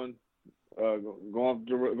got going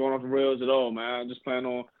off the rails at all, man.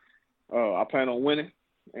 I plan on winning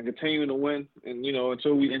and continuing to win, and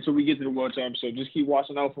until we get to the World Championship. Just keep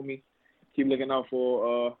watching out for me. Keep looking out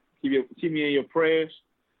for keep me in your prayers,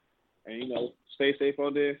 and stay safe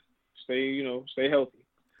out there. Stay healthy.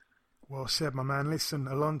 Well said, my man. Listen,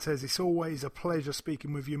 Alontes, it's always a pleasure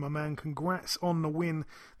speaking with you, my man. Congrats on the win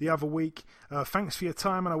the other week. Thanks for your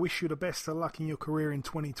time, and I wish you the best of luck in your career in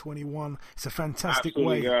 2021. It's a fantastic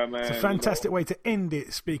way. Man. It's a fantastic way to end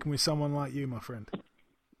it, speaking with someone like you, my friend.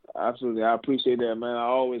 Absolutely. I appreciate that, man. I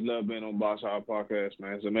always love being on Box Hard Podcast,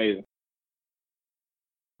 man. It's amazing.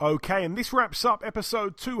 Okay, and this wraps up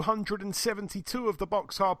episode 272 of the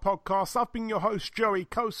Box Hard Podcast. I've been your host, Joey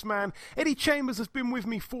Coastman. Eddie Chambers has been with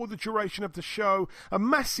me for the duration of the show. A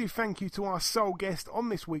massive thank you to our sole guest on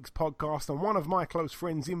this week's podcast and one of my close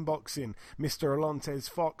friends in boxing, Mr. Alontes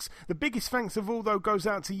Fox. The biggest thanks of all, though, goes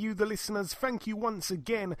out to you, the listeners. Thank you once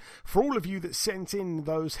again for all of you that sent in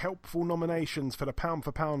those helpful nominations for the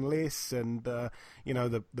pound-for-pound lists and, the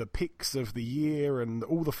picks of the year and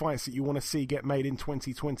all the fights that you want to see get made in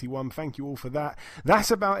 2021. Thank you all for that. That's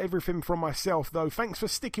about everything from myself, though. Thanks for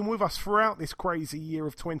sticking with us throughout this crazy year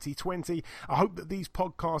of 2020. I hope that these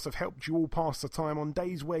podcasts have helped you all pass the time on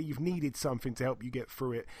days where you've needed something to help you get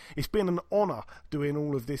through it. It's been an honour doing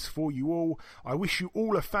all of this for you all. I wish you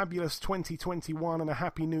all a fabulous 2021 and a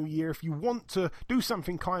happy new year. If you want to do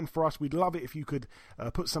something kind for us, we'd love it if you could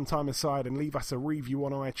put some time aside and leave us a review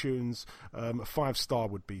on iTunes. A 5-star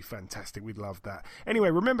would be fantastic. We'd love that. Anyway,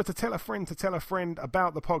 remember to tell a friend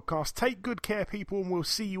about the podcast. Take good care, people, and we'll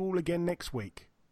see you all again next week.